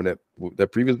continuing on from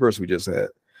that previous verse we just had.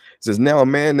 It says, now a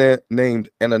man named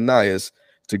Ananias,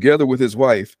 together with his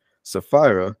wife,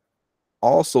 Sapphira,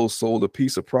 also sold a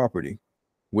piece of property.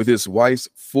 With his wife's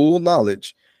full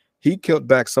knowledge, he kept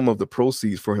back some of the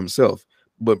proceeds for himself,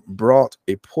 but brought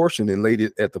a portion and laid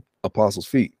it at the apostles'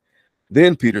 feet.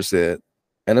 Then Peter said,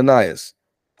 Ananias,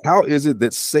 how is it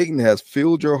that Satan has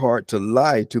filled your heart to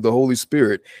lie to the Holy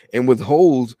Spirit and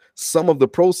withhold some of the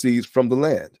proceeds from the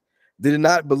land? Did it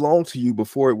not belong to you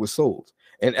before it was sold?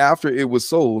 And after it was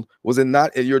sold, was it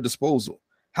not at your disposal?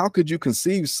 How could you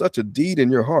conceive such a deed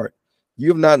in your heart? You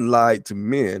have not lied to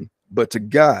men, but to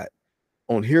God.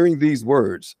 On hearing these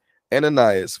words,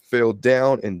 Ananias fell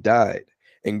down and died,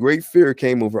 and great fear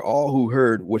came over all who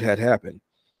heard what had happened.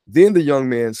 Then the young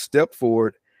man stepped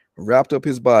forward, wrapped up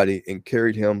his body, and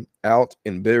carried him out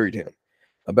and buried him.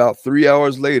 About 3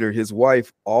 hours later, his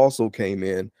wife also came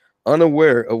in,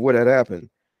 unaware of what had happened.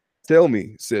 Tell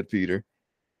me, said Peter,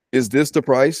 is this the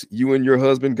price you and your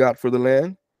husband got for the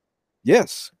land?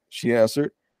 Yes, she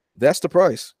answered, that's the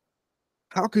price.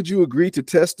 How could you agree to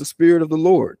test the Spirit of the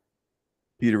Lord?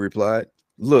 Peter replied,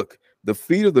 look, the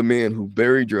feet of the men who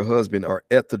buried your husband are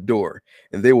at the door,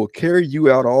 and they will carry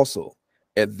you out also.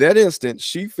 At that instant,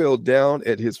 she fell down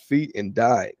at his feet and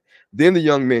died. Then the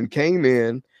young men came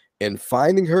in, and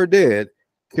finding her dead,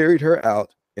 carried her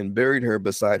out and buried her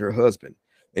beside her husband.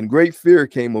 And great fear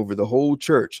came over the whole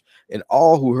church and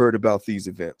all who heard about these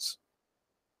events.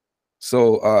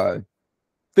 So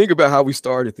think about how we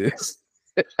started this.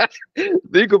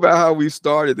 Think about how we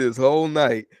started this whole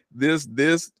night, this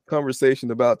conversation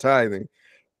about tithing,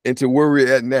 into where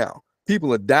we're at now.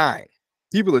 People are dying.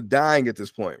 People are dying at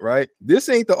this point, right? This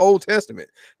ain't the Old Testament.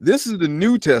 This is the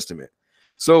New Testament.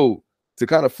 So to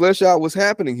kind of flesh out what's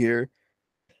happening here,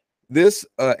 this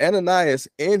Ananias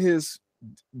and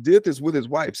did this with his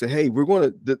wife. Said, hey, we're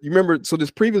going to, you remember, so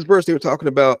this previous verse, they were talking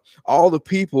about all the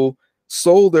people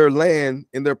sold their land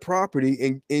and their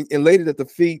property and laid it at the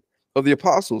feet of the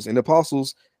apostles, and the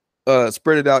apostles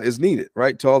spread it out as needed,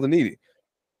 right, to all the needy.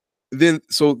 Then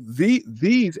so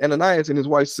these Ananias and his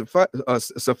wife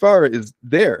Sapphira is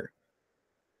there.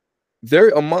 They're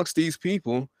amongst these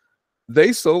people.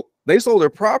 They sold their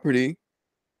property,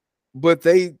 but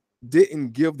they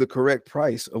didn't give the correct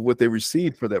price of what they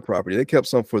received for that property. They kept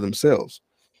some for themselves.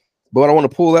 But what I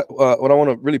want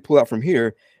to really pull out from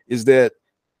here is that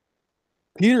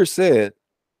Peter said,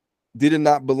 did it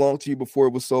not belong to you before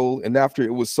it was sold? And after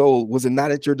it was sold, was it not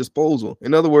at your disposal?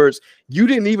 In other words, you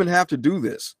didn't even have to do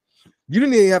this. You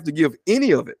didn't even have to give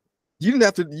any of it. You didn't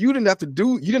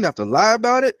have to lie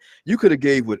about it. You could have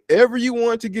gave whatever you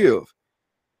wanted to give,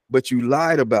 but you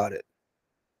lied about it.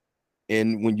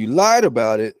 And when you lied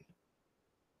about it,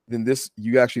 then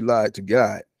you actually lied to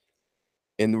God.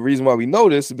 And the reason why we know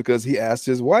this is because he asked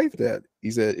his wife that.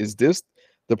 He said, is this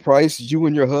the price you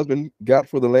and your husband got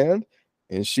for the land?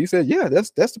 And she said, yeah,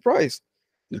 that's the price.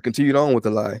 Just continued on with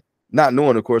the lie, not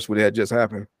knowing, of course, what had just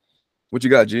happened. What you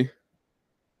got, G?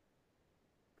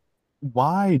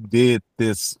 Why did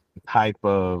this type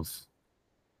of,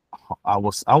 I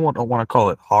don't want to call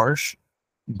it harsh,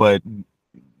 but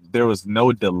there was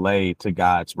no delay to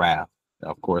God's wrath.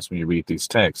 Of course, when you read these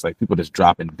texts, like people just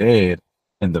dropping dead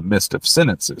in the midst of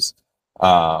sentences.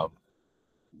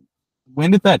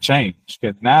 When did that change?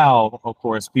 Because now, of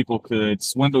course, people could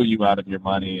swindle you out of your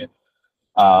money, and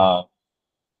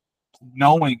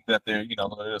knowing that they're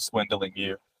swindling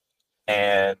you,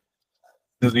 and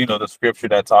there's the scripture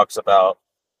that talks about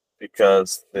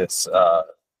because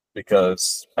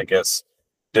because I guess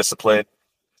discipline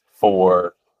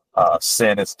for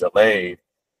sin is delayed.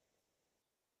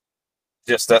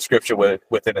 Just that scripture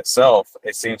within itself,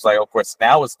 it seems like, of course,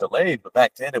 now it's delayed, but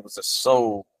back then it was just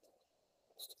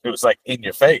it was like in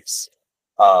your face.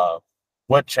 Uh,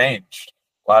 what changed?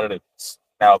 Why did it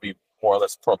now be more or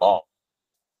less prolonged?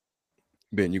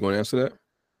 Ben, you going to answer that?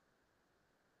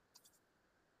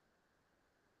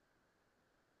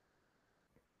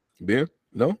 Ben,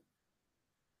 no.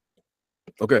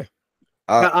 Okay.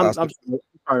 I'm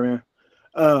sorry,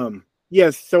 man.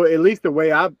 Yes. So at least the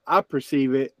way I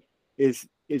perceive it is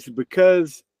it's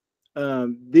because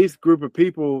this group of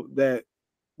people that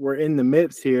were in the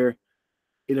midst here,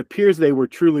 it appears they were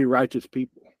truly righteous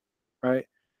people, right?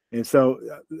 And so,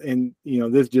 and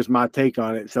this is just my take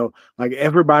on it. So, like,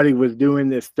 everybody was doing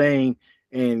this thing,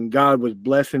 and God was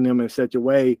blessing them in such a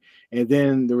way, and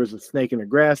then there was a snake in the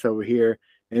grass over here,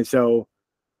 and so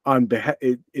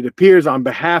it appears on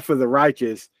behalf of the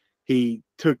righteous, he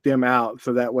took them out,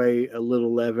 so that way a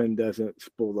little leaven doesn't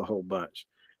spoil the whole bunch.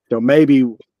 So maybe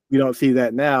we don't see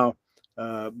that now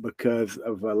because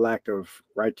of a lack of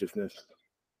righteousness.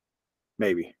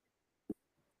 Maybe.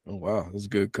 Oh, wow, that's a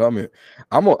good comment.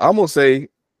 I'm gonna say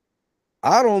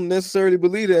I don't necessarily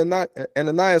believe that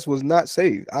Ananias was not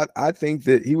saved. I think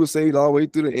that he was saved all the way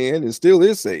through the end and still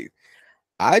is saved.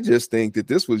 I just think that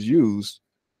this was used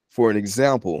for an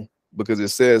example because it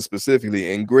says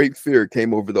specifically, and great fear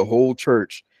came over the whole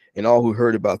church and all who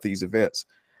heard about these events.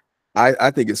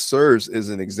 I think it serves as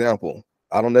an example.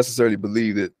 I don't necessarily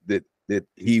believe that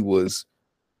he was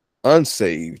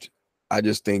unsaved. I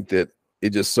just think that it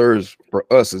just serves for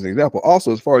us as an example.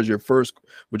 Also, as far as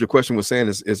what your question was saying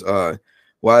is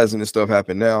why doesn't this stuff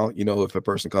happen now? If a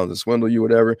person comes to swindle you,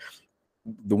 whatever.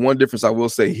 The one difference I will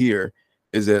say here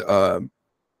is that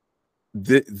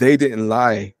they didn't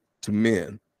lie to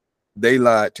men. They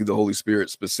lied to the Holy Spirit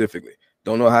specifically.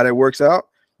 Don't know how that works out,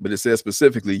 but it says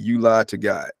specifically, you lied to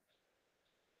God.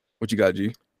 What you got,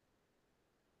 G?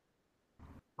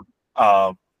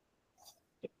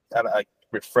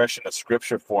 Refreshing the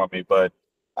scripture for me, but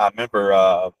I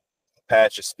remember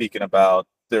Patch is speaking about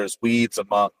there's weeds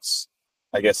amongst,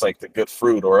 I guess, like the good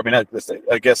fruit, or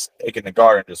I guess like in the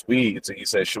garden there's weeds, and he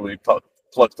says, should we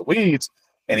pluck the weeds?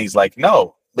 And he's like,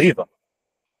 no, leave them.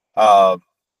 But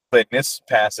in this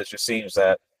passage, it seems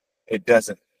that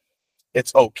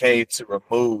it's okay to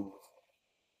remove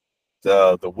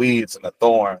the weeds and the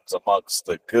thorns amongst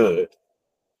the good.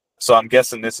 So I'm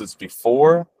guessing this is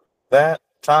before that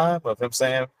time of him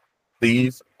saying,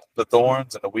 leave the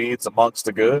thorns and the weeds amongst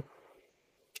the good.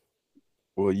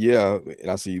 Well, yeah, and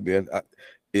I see you, Ben.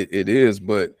 It is,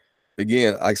 but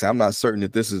again, like I said, I'm not certain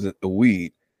that this is a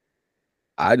weed.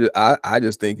 I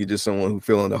just think it's just someone who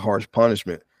fell under harsh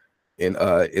punishment, and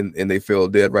they fell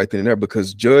dead right then and there,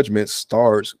 because judgment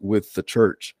starts with the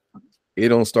church. It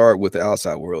don't start with the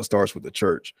outside world. It starts with the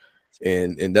church,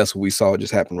 and that's what we saw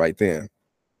just happen right then.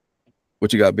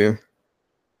 What you got, Ben?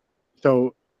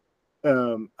 So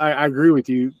I agree with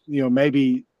you.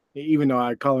 Maybe even though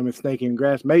I call him a snake in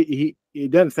grass, maybe it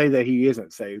doesn't say that he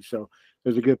isn't saved. So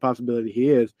there's a good possibility he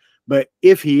is. But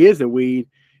if he is a weed,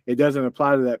 it doesn't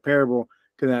apply to that parable.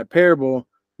 Because that parable,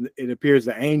 it appears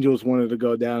the angels wanted to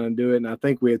go down and do it. And I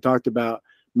think we had talked about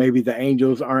maybe the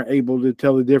angels aren't able to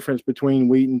tell the difference between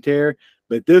wheat and tare.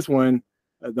 But this one,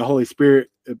 the Holy Spirit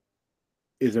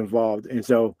is involved. And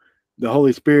so the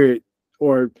Holy Spirit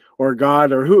or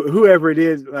God or whoever it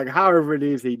is, like however it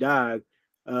is he died,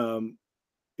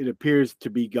 it appears to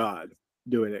be God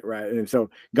doing it, right? And so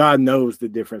God knows the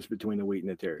difference between the wheat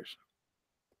and the tares.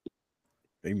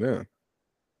 Amen.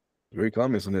 Great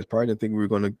comments on this. Probably didn't think we were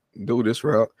going to go this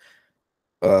route.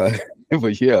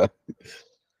 But yeah.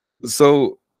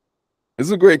 So this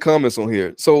is a great comments on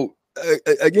here. So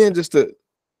again, just a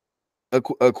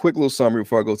quick little summary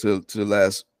before I go to the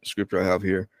last scripture I have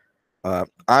here.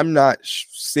 I'm not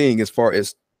seeing, as far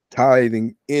as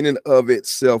tithing in and of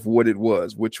itself, what it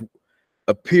was, which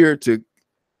appeared to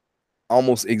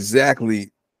almost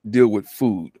exactly deal with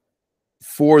food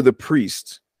for the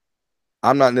priest.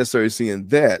 I'm not necessarily seeing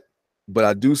that, but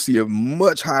I do see a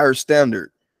much higher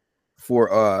standard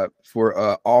for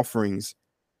offerings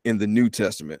in the New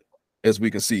Testament, as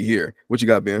we can see here. What you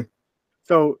got, Ben?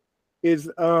 So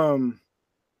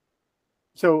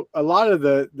so a lot of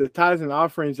the tithes and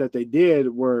offerings that they did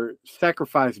were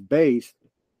sacrifice based,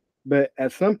 but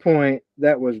at some point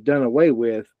that was done away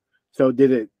with. So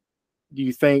do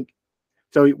you think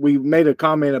So we made a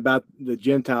comment about the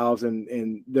Gentiles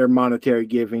and their monetary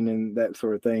giving and that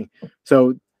sort of thing.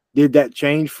 So did that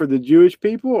change for the Jewish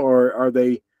people, or are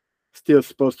they still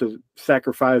supposed to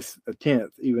sacrifice a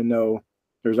tenth, even though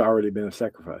there's already been a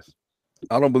sacrifice?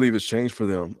 I don't believe it's changed for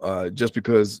them. Just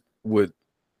because what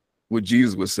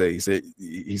Jesus would say,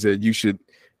 he said you should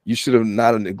have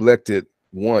not neglected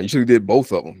one. You should have did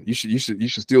both of them. You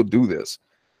should still do this.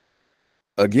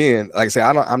 Again, like I say,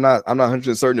 I'm not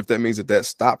 100% certain if that means that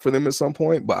stopped for them at some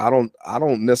point, but I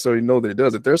don't necessarily know that it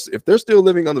does. If they're still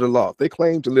living under the law, if they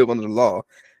claim to live under the law,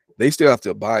 they still have to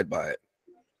abide by it.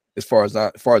 As far as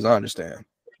I understand.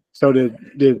 So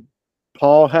did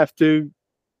Paul have to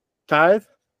tithe?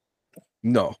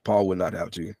 No, Paul would not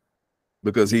have to,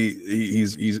 because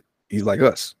he's like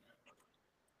us.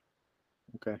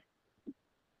 Okay,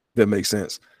 that makes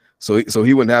sense. So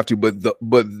he wouldn't have to, but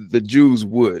the Jews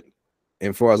would. And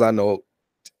as far as I know,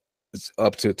 it's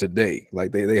up to today.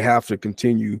 Like they have to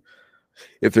continue.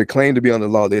 If they claim to be under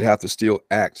the law, they'd have to still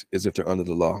act as if they're under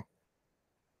the law.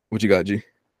 What you got, G?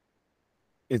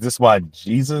 Is this why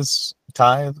Jesus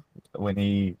tithed when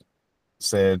he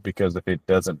said, because if it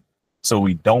doesn't, so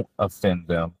we don't offend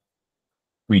them,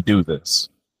 we do this?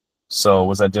 So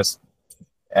was that just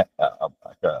a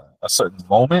certain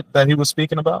moment that he was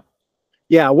speaking about?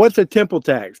 Yeah. What's a temple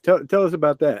tax? Tell us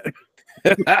about that.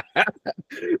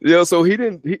 Yeah, so he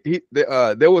didn't.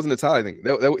 There wasn't a tithing.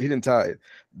 He didn't tithe.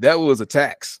 That was a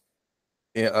tax,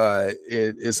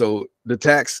 and so the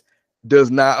tax does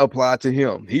not apply to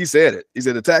him. He said it. He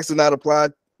said the tax does not apply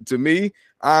to me.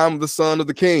 I'm the son of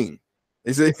the king.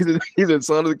 He said he's the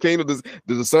son of the king. Does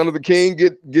the son of the king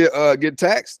get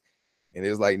taxed? And it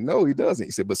was like, no, he doesn't.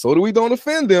 He said, but so do we don't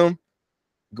offend them.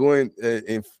 Go in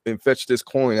and fetch this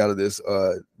coin out of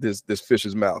this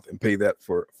fish's mouth and pay that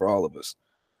for all of us.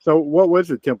 So what was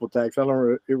the temple tax? I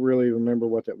don't really remember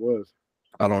what that was.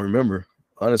 I don't remember,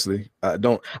 honestly. I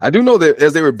don't. I do know that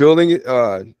as they were building it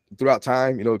throughout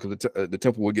time, because the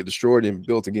temple would get destroyed and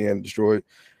built again, destroyed.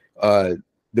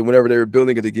 Then whenever they were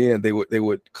building it again, they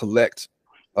would collect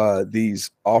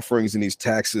these offerings and these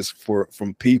taxes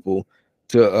from people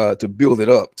to build it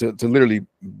up, to literally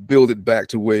build it back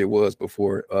to where it was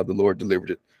before the Lord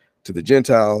delivered it to the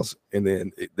Gentiles, and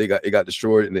then it got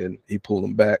destroyed, and then he pulled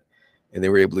them back, and they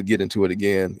were able to get into it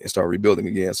again and start rebuilding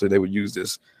again. So they would use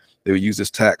this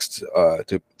tax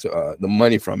to the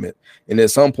money from it, and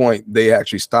at some point they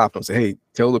actually stopped and said, "Hey,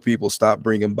 tell the people stop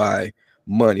bringing by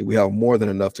money. We have more than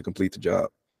enough to complete the job."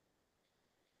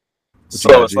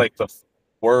 So it's like the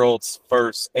world's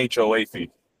first HOA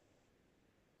fee.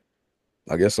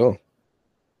 I guess so.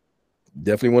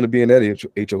 Definitely want to be in that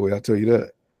HOA. I'll tell you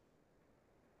that.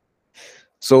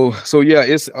 So yeah,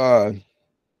 it's I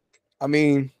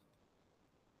mean,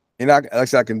 and I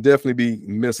can definitely be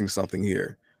missing something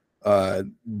here.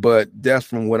 But that's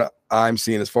from what I'm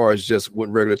seeing as far as just what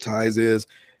regular tithes is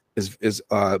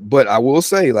but I will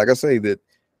say, like I say, that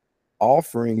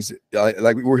offerings,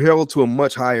 like we're held to a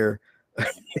much higher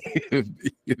if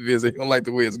you don't like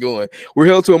the way it's going, we're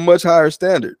held to a much higher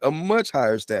standard.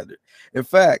 In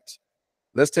fact,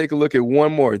 let's take a look at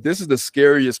one more. This is the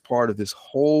scariest part of this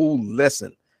whole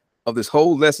lesson,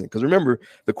 because remember,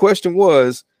 the question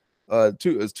was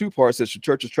two parts. That should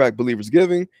churches track believers'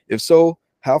 giving? If so,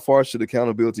 how far should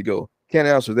accountability go? Can't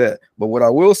answer that, but what I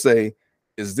will say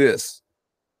is this: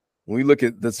 when we look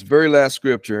at this very last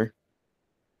scripture,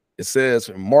 it says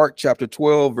in Mark chapter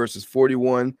 12 verses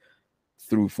 41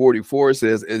 through 44, it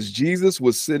says, as Jesus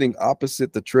was sitting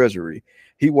opposite the treasury,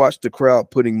 he watched the crowd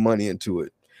putting money into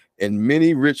it, and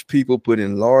many rich people put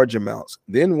in large amounts.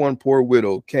 Then one poor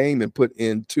widow came and put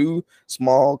in 2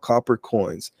 small copper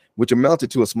coins, which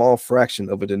amounted to a small fraction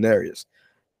of a denarius.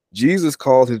 Jesus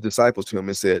called his disciples to him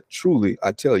and said, truly,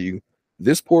 I tell you,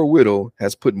 this poor widow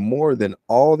has put more than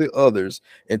all the others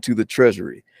into the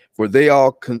treasury, for they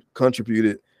all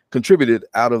contributed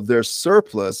out of their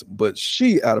surplus, but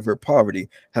she, out of her poverty,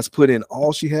 has put in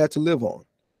all she had to live on.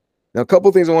 Now, a couple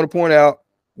of things I want to point out.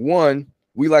 One,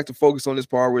 we like to focus on this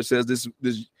part where it says this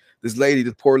lady,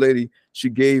 this poor lady, she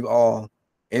gave all,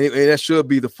 and that should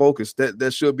be the focus.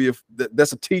 That should be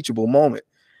that's a teachable moment.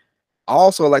 I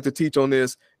also like to teach on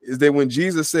this is that when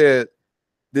Jesus said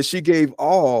that she gave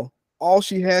all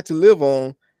she had to live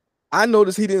on, I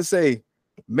noticed he didn't say,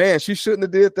 man, she shouldn't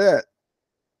have did that.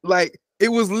 Like, it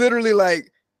was literally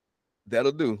like,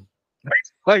 that'll do.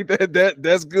 Like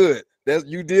that's good.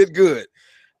 You did good.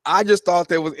 I just thought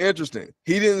that was interesting.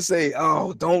 He didn't say,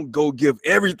 oh, don't go give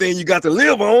everything you got to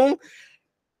live on.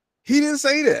 He didn't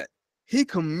say that. He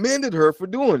commended her for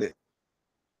doing it.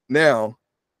 Now,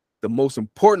 the most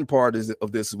important part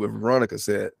of this is what Veronica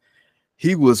said.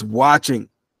 He was watching.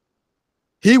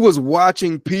 He was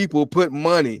watching people put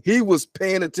money. He was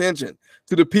paying attention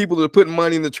to the people that are putting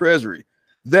money in the treasury.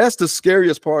 That's the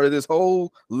scariest part of this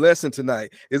whole lesson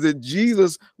tonight, is that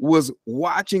Jesus was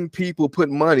watching people put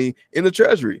money in the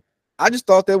treasury. I just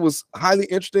thought that was highly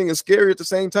interesting and scary at the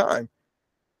same time.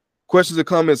 Questions or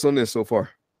comments on this so far?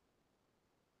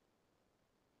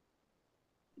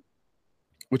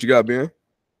 What you got, Ben?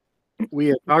 We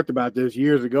had talked about this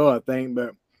years ago, I think,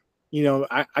 but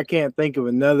I can't think of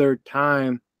another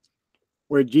time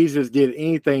where Jesus did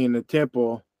anything in the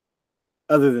temple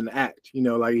other than act.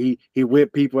 Like he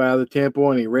whipped people out of the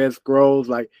temple and he read scrolls.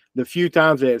 Like the few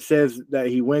times that it says that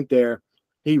he went there,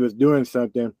 he was doing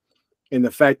something. And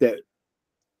the fact that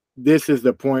this is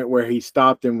the point where he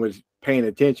stopped and was paying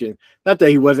attention. Not that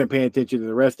he wasn't paying attention to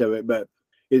the rest of it, but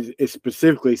it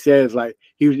specifically says like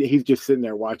he's just sitting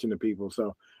there watching the people.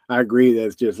 So I agree that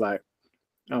it's just like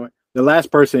the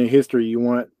last person in history you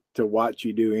want to watch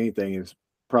you do anything is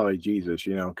probably Jesus,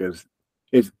 because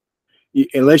it's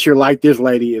unless you're like this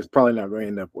lady, it's probably not going to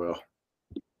end up well.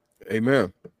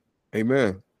 Amen.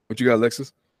 Amen. What you got,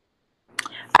 Alexis?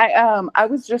 I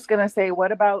was just gonna say,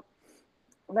 what about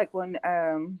like when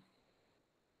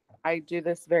I do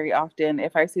this very often.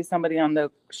 If I see somebody on the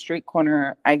street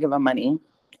corner, I give them money.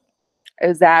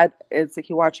 Is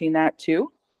he watching that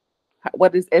too?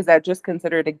 What is that just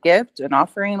considered a gift, an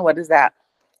offering? What is that?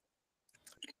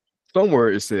 Somewhere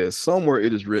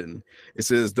it is written. It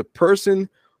says the person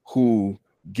who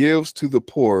gives to the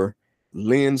poor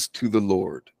lends to the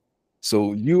Lord.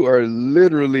 So you are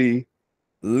literally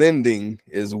lending,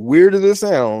 as weird as it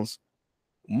sounds,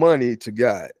 money to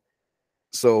God.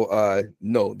 So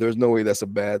no, there's no way that's a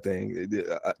bad thing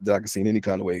that I can see in any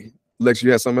kind of way. Lex,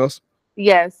 you have something else?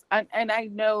 Yes, and I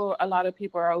know a lot of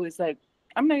people are always like,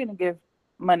 I'm not going to give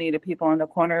money to people on the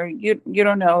corner. You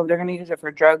don't know if they're going to use it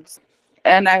for drugs.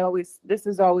 And this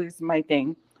is always my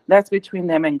thing. That's between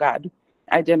them and God.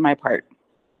 I did my part.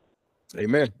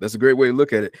 Amen. That's a great way to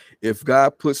look at it. If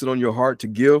God puts it on your heart to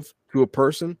give to a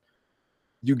person,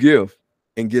 you give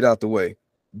and get out the way.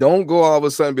 Don't go all of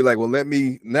a sudden be like, well,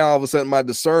 now all of a sudden my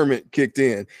discernment kicked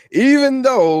in. Even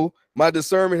though my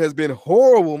discernment has been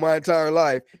horrible my entire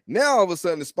life, now all of a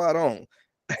sudden it's spot on.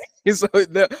 And so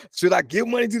now, should I give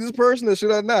money to this person or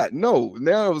should I not? No,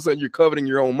 now all of a sudden you're coveting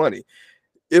your own money.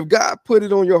 If God put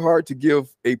it on your heart to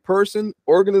give a person,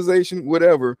 organization,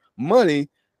 whatever, money,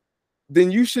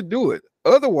 then you should do it.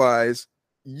 Otherwise,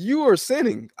 you are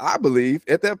sinning, I believe,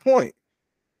 at that point.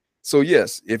 So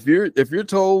yes, if you're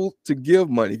told to give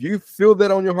money, if you feel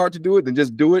that on your heart to do it, then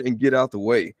just do it and get out the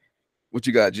way. What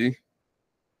you got, G?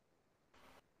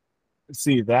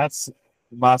 See, that's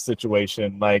my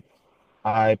situation. Like,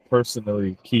 I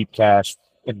personally keep cash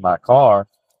in my car,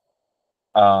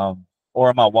 or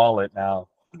in my wallet now,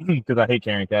 because I hate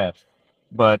carrying cash.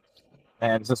 But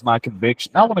and it's just my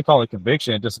conviction. I don't want to call it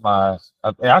conviction, just I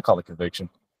call it conviction.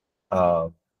 A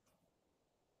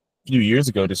few years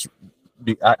ago,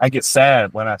 I get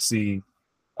sad when I see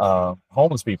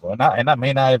homeless people, and I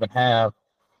may not even have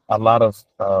a lot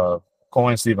of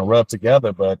coins to even rub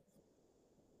together, but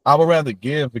I would rather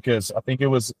give, because I think it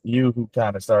was you who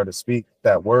kind of started to speak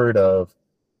that word of,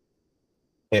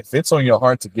 if it's on your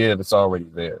heart to give, it's already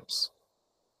theirs.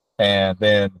 And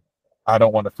then I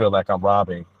don't want to feel like I'm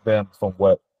robbing them from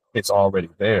what it's already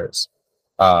theirs.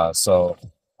 So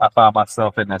I find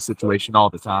myself in that situation all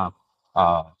the time.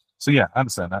 So yeah, I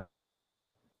understand that.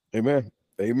 Amen.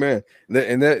 Amen.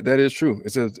 That is true. It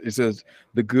says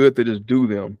the good that is due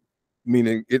them,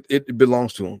 meaning it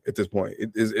belongs to them at this point.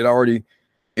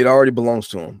 It already belongs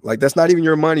to him. Like, that's not even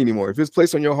your money anymore. If it's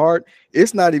placed on your heart,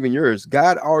 it's not even yours.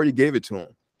 God already gave it to him.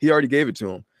 He already gave it to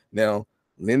him. Now,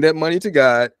 lend that money to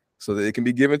God so that it can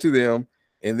be given to them.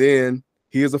 And then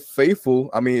he is a faithful.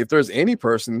 I mean, if there's any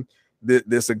person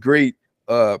that's a great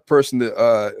person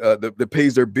that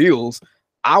pays their bills,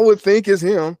 I would think it's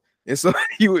him. And so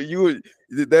you would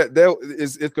that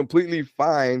is completely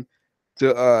fine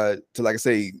to like I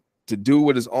say, to do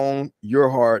what is on your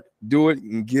heart, do it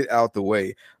and get out the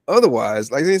way.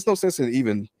 Otherwise, like, there's no sense in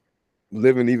even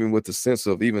living even with the sense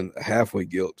of even halfway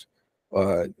guilt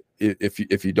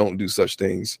if you don't do such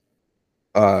things.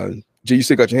 G, you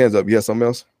still got your hands up. You have something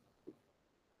else?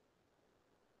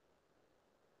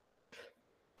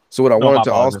 So what I wanted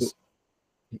to also,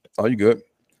 oh, you good?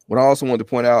 What I also wanted to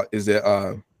point out is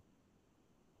that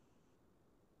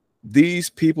these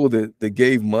people that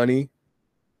gave money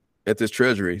at this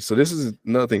treasury. So this is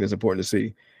another thing that's important to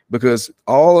see, because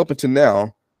all up until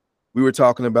now, we were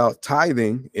talking about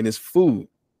tithing and his food,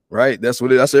 right? That's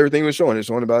everything we're showing. It's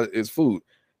showing about his food.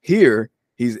 Here,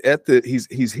 he's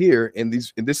here, and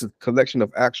this is a collection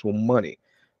of actual money.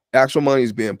 Actual money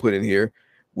is being put in here.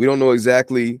 We don't know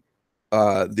exactly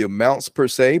the amounts per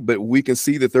se, but we can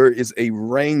see that there is a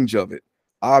range of it,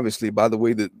 obviously, by the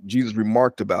way that Jesus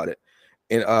remarked about it.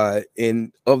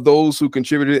 And of those who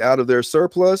contributed out of their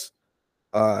surplus,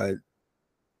 I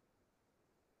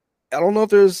don't know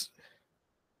if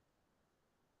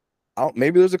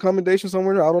maybe there's a commendation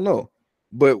somewhere. I don't know.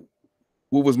 But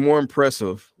what was more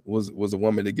impressive was a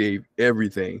woman that gave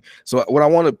everything. So what I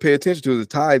want to pay attention to is the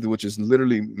tithe, which is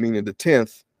literally meaning a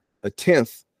tenth.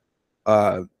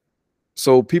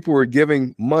 So people were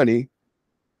giving money.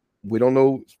 We don't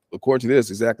know, according to this,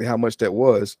 exactly how much that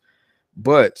was,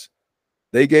 but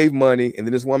they gave money, and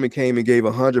then this woman came and gave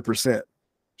 100%.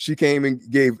 She came and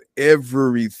gave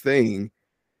everything,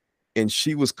 and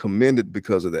she was commended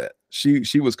because of that.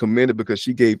 She was commended because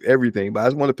she gave everything. But I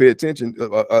just want to pay attention,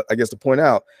 I guess, to point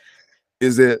out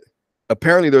is that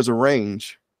apparently there's a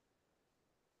range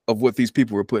of what these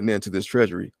people were putting into this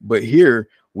treasury. But here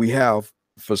we have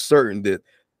for certain that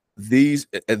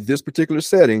at this particular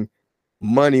setting,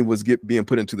 money was being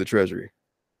put into the treasury.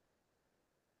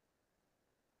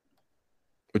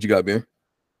 What you got, Ben?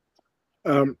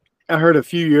 I heard a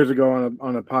few years ago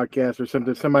on a podcast or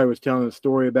something, somebody was telling a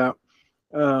story about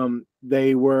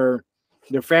their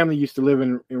family used to live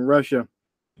in Russia,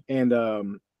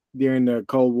 and during the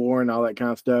Cold War and all that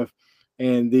kind of stuff,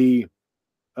 and the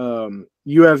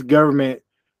U.S. government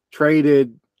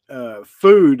traded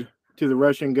food to the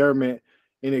Russian government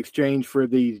in exchange for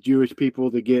these Jewish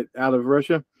people to get out of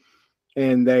Russia,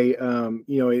 and they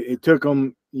it took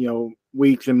them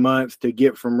weeks and months to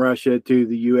get from Russia to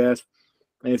the U.S.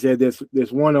 And it said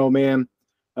this one old man,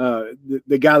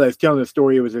 the guy that's telling the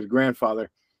story, it was his grandfather.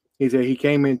 He said he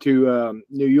came into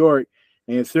New York,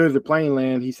 and as soon as the plane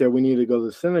landed, he said, we need to go to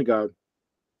the synagogue.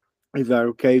 He's like,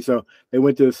 okay. So they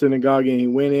went to the synagogue, and he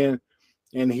went in,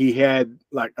 and he had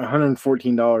like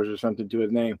 $114 or something to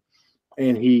his name.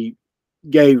 And he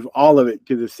gave all of it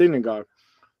to the synagogue.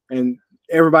 And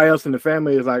everybody else in the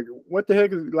family is like, what the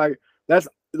heck is, like, that's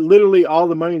literally all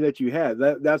the money that you had.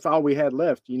 That's all we had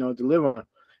left, to live on.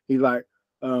 He's like,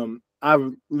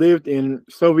 I've lived in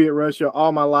Soviet Russia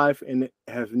all my life and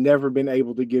have never been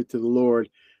able to give to the Lord.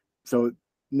 So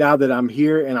now that I'm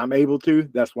here and I'm able to,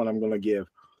 that's what I'm going to give.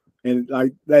 And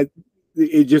like that,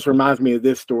 it just reminds me of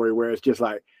this story where it's just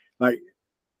like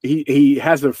he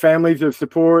has a family to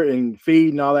support and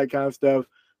feed and all that kind of stuff,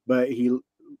 but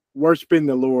worshiping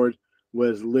the Lord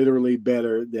was literally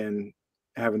better than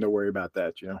having to worry about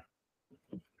that,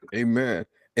 Amen.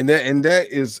 And that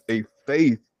is a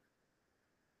faith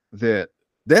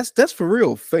that's for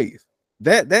real faith.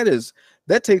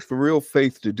 That takes for real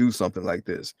faith to do something like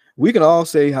this. We can all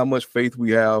say how much faith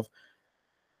we have,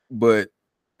 but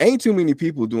ain't too many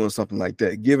people doing something like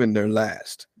that, giving their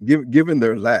last. And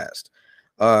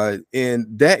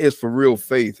that is for real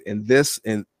faith. And this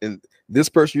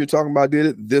person you're talking about did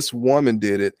it. This woman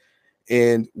did it.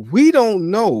 And we don't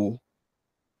know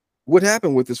what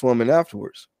happened with this woman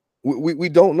afterwards. We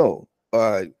don't know.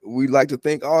 We like to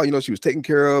think, she was taken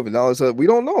care of and all this other. We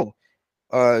don't know.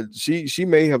 She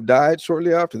may have died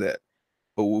shortly after that.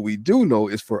 But what we do know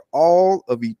is for all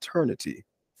of eternity,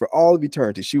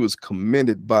 she was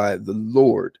commended by the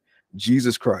Lord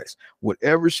Jesus Christ.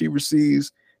 Whatever she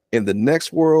receives in the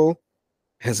next world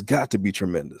has got to be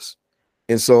tremendous.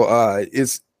 And so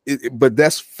but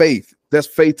that's faith. That's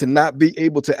faith to not be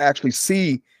able to actually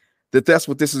see that that's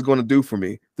what this is going to do for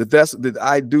me. That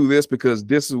I do this because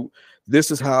this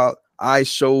is how I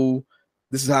show,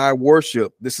 this is how I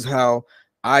worship, this is how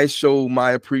I show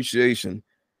my appreciation.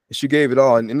 And she gave it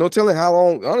all, and no telling how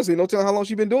long. Honestly, no telling how long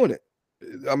she's been doing it.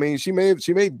 I mean, she may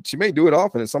do it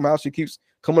often, and somehow she keeps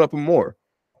coming up with more.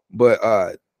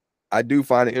 But I do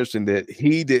find it interesting that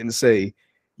he didn't say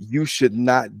you should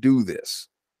not do this.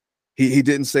 He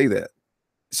didn't say that.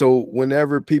 So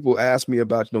whenever people ask me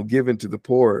about giving to the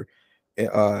poor,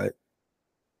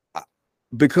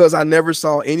 because I never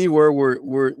saw anywhere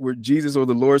where Jesus or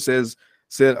the Lord said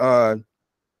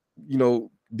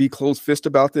be close-fisted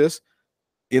about this.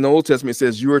 In the Old Testament, it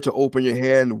says you are to open your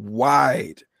hand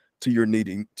wide to your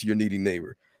needy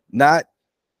neighbor, not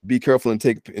be careful and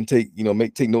take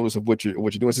notice of what you're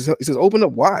doing. It says open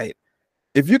up wide.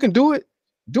 If you can do it,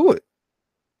 do it.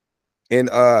 And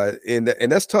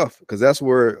that's tough, because that's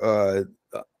where a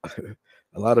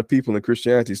lot of people in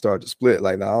Christianity start to split.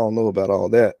 Like, now, I don't know about all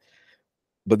that,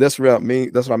 but that's what I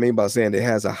mean. That's what I mean by saying it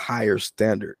has a higher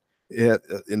standard.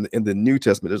 In the New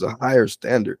Testament, there's a higher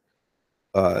standard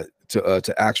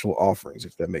to actual offerings,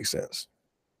 if that makes sense.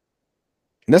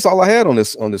 And that's all I had on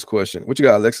this question. What you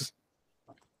got, Alexis?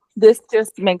 This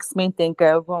just makes me think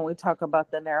of when we talk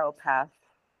about the narrow path,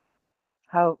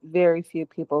 how very few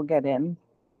people get in.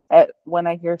 when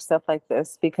I hear stuff like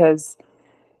this, because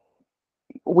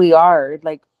we are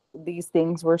like, these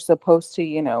things we're supposed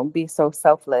to, be so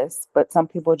selfless, but some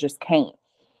people just can't.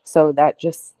 So that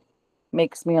just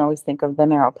makes me always think of the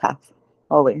narrow path,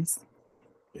 always.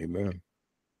 Amen.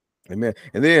 Amen.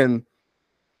 And then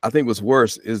I think what's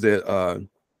worse is that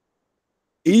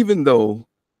even though,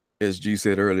 as G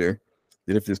said earlier,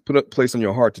 that if it's placed on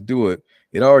your heart to do it,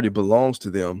 it already belongs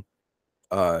to them.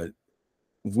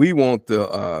 We want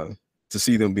to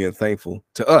see them being thankful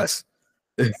to us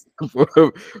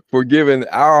for giving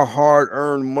our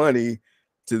hard-earned money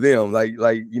to them. Like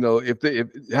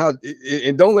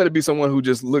and don't let it be someone who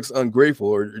just looks ungrateful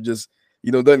or just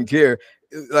doesn't care.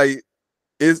 Like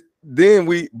is then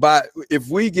if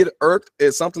we get irked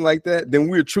at something like that, then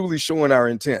we're truly showing our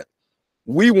intent.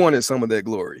 We wanted some of that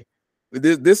glory.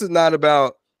 This is not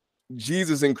about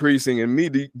Jesus increasing and me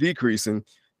decreasing.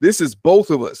 This is both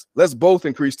of us. Let's both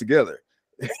increase together.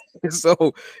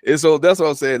 so that's what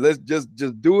I'm saying. Let's just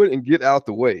do it and get out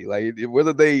the way. Like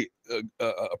whether they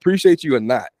appreciate you or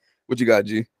not. What you got,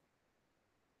 G?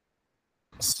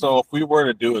 So if we were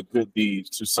to do a good deed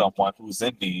to someone who's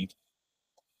in need,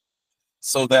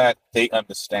 so that they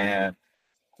understand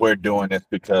we're doing it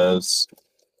because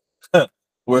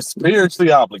we're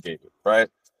spiritually obligated, right?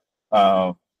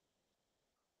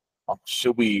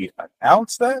 Should we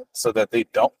announce that so that they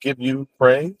don't give you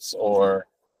praise, or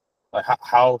like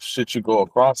how should you go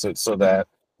across it so that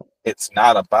it's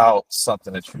not about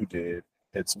something that you did?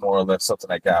 It's more or less something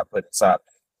that God put inside.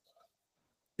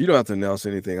 You don't have to announce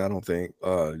anything, I don't think,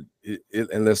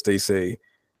 unless they say,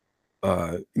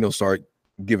 start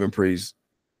giving praise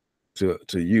to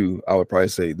you. I would probably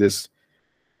say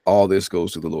all this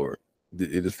goes to the Lord.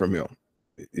 It is from Him.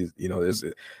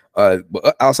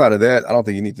 But outside of that, I don't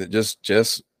think you need to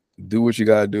just do what you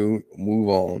gotta do, move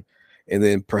on, and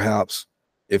then perhaps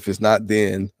if it's not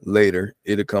then, later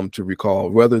it'll come to recall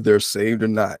whether they're saved or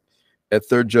not. At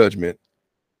their judgment,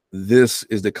 this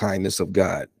is the kindness of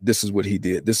God. This is what He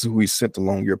did. This is who He sent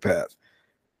along your path.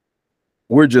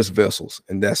 We're just vessels,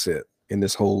 and that's it in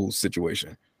this whole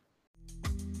situation.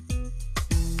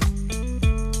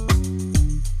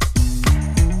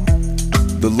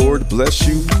 The Lord bless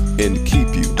you and keep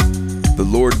you. The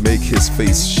Lord make His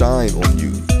face shine on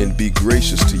you and be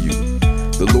gracious to you.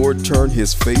 The Lord turn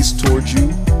His face toward you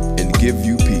and give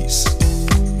you peace.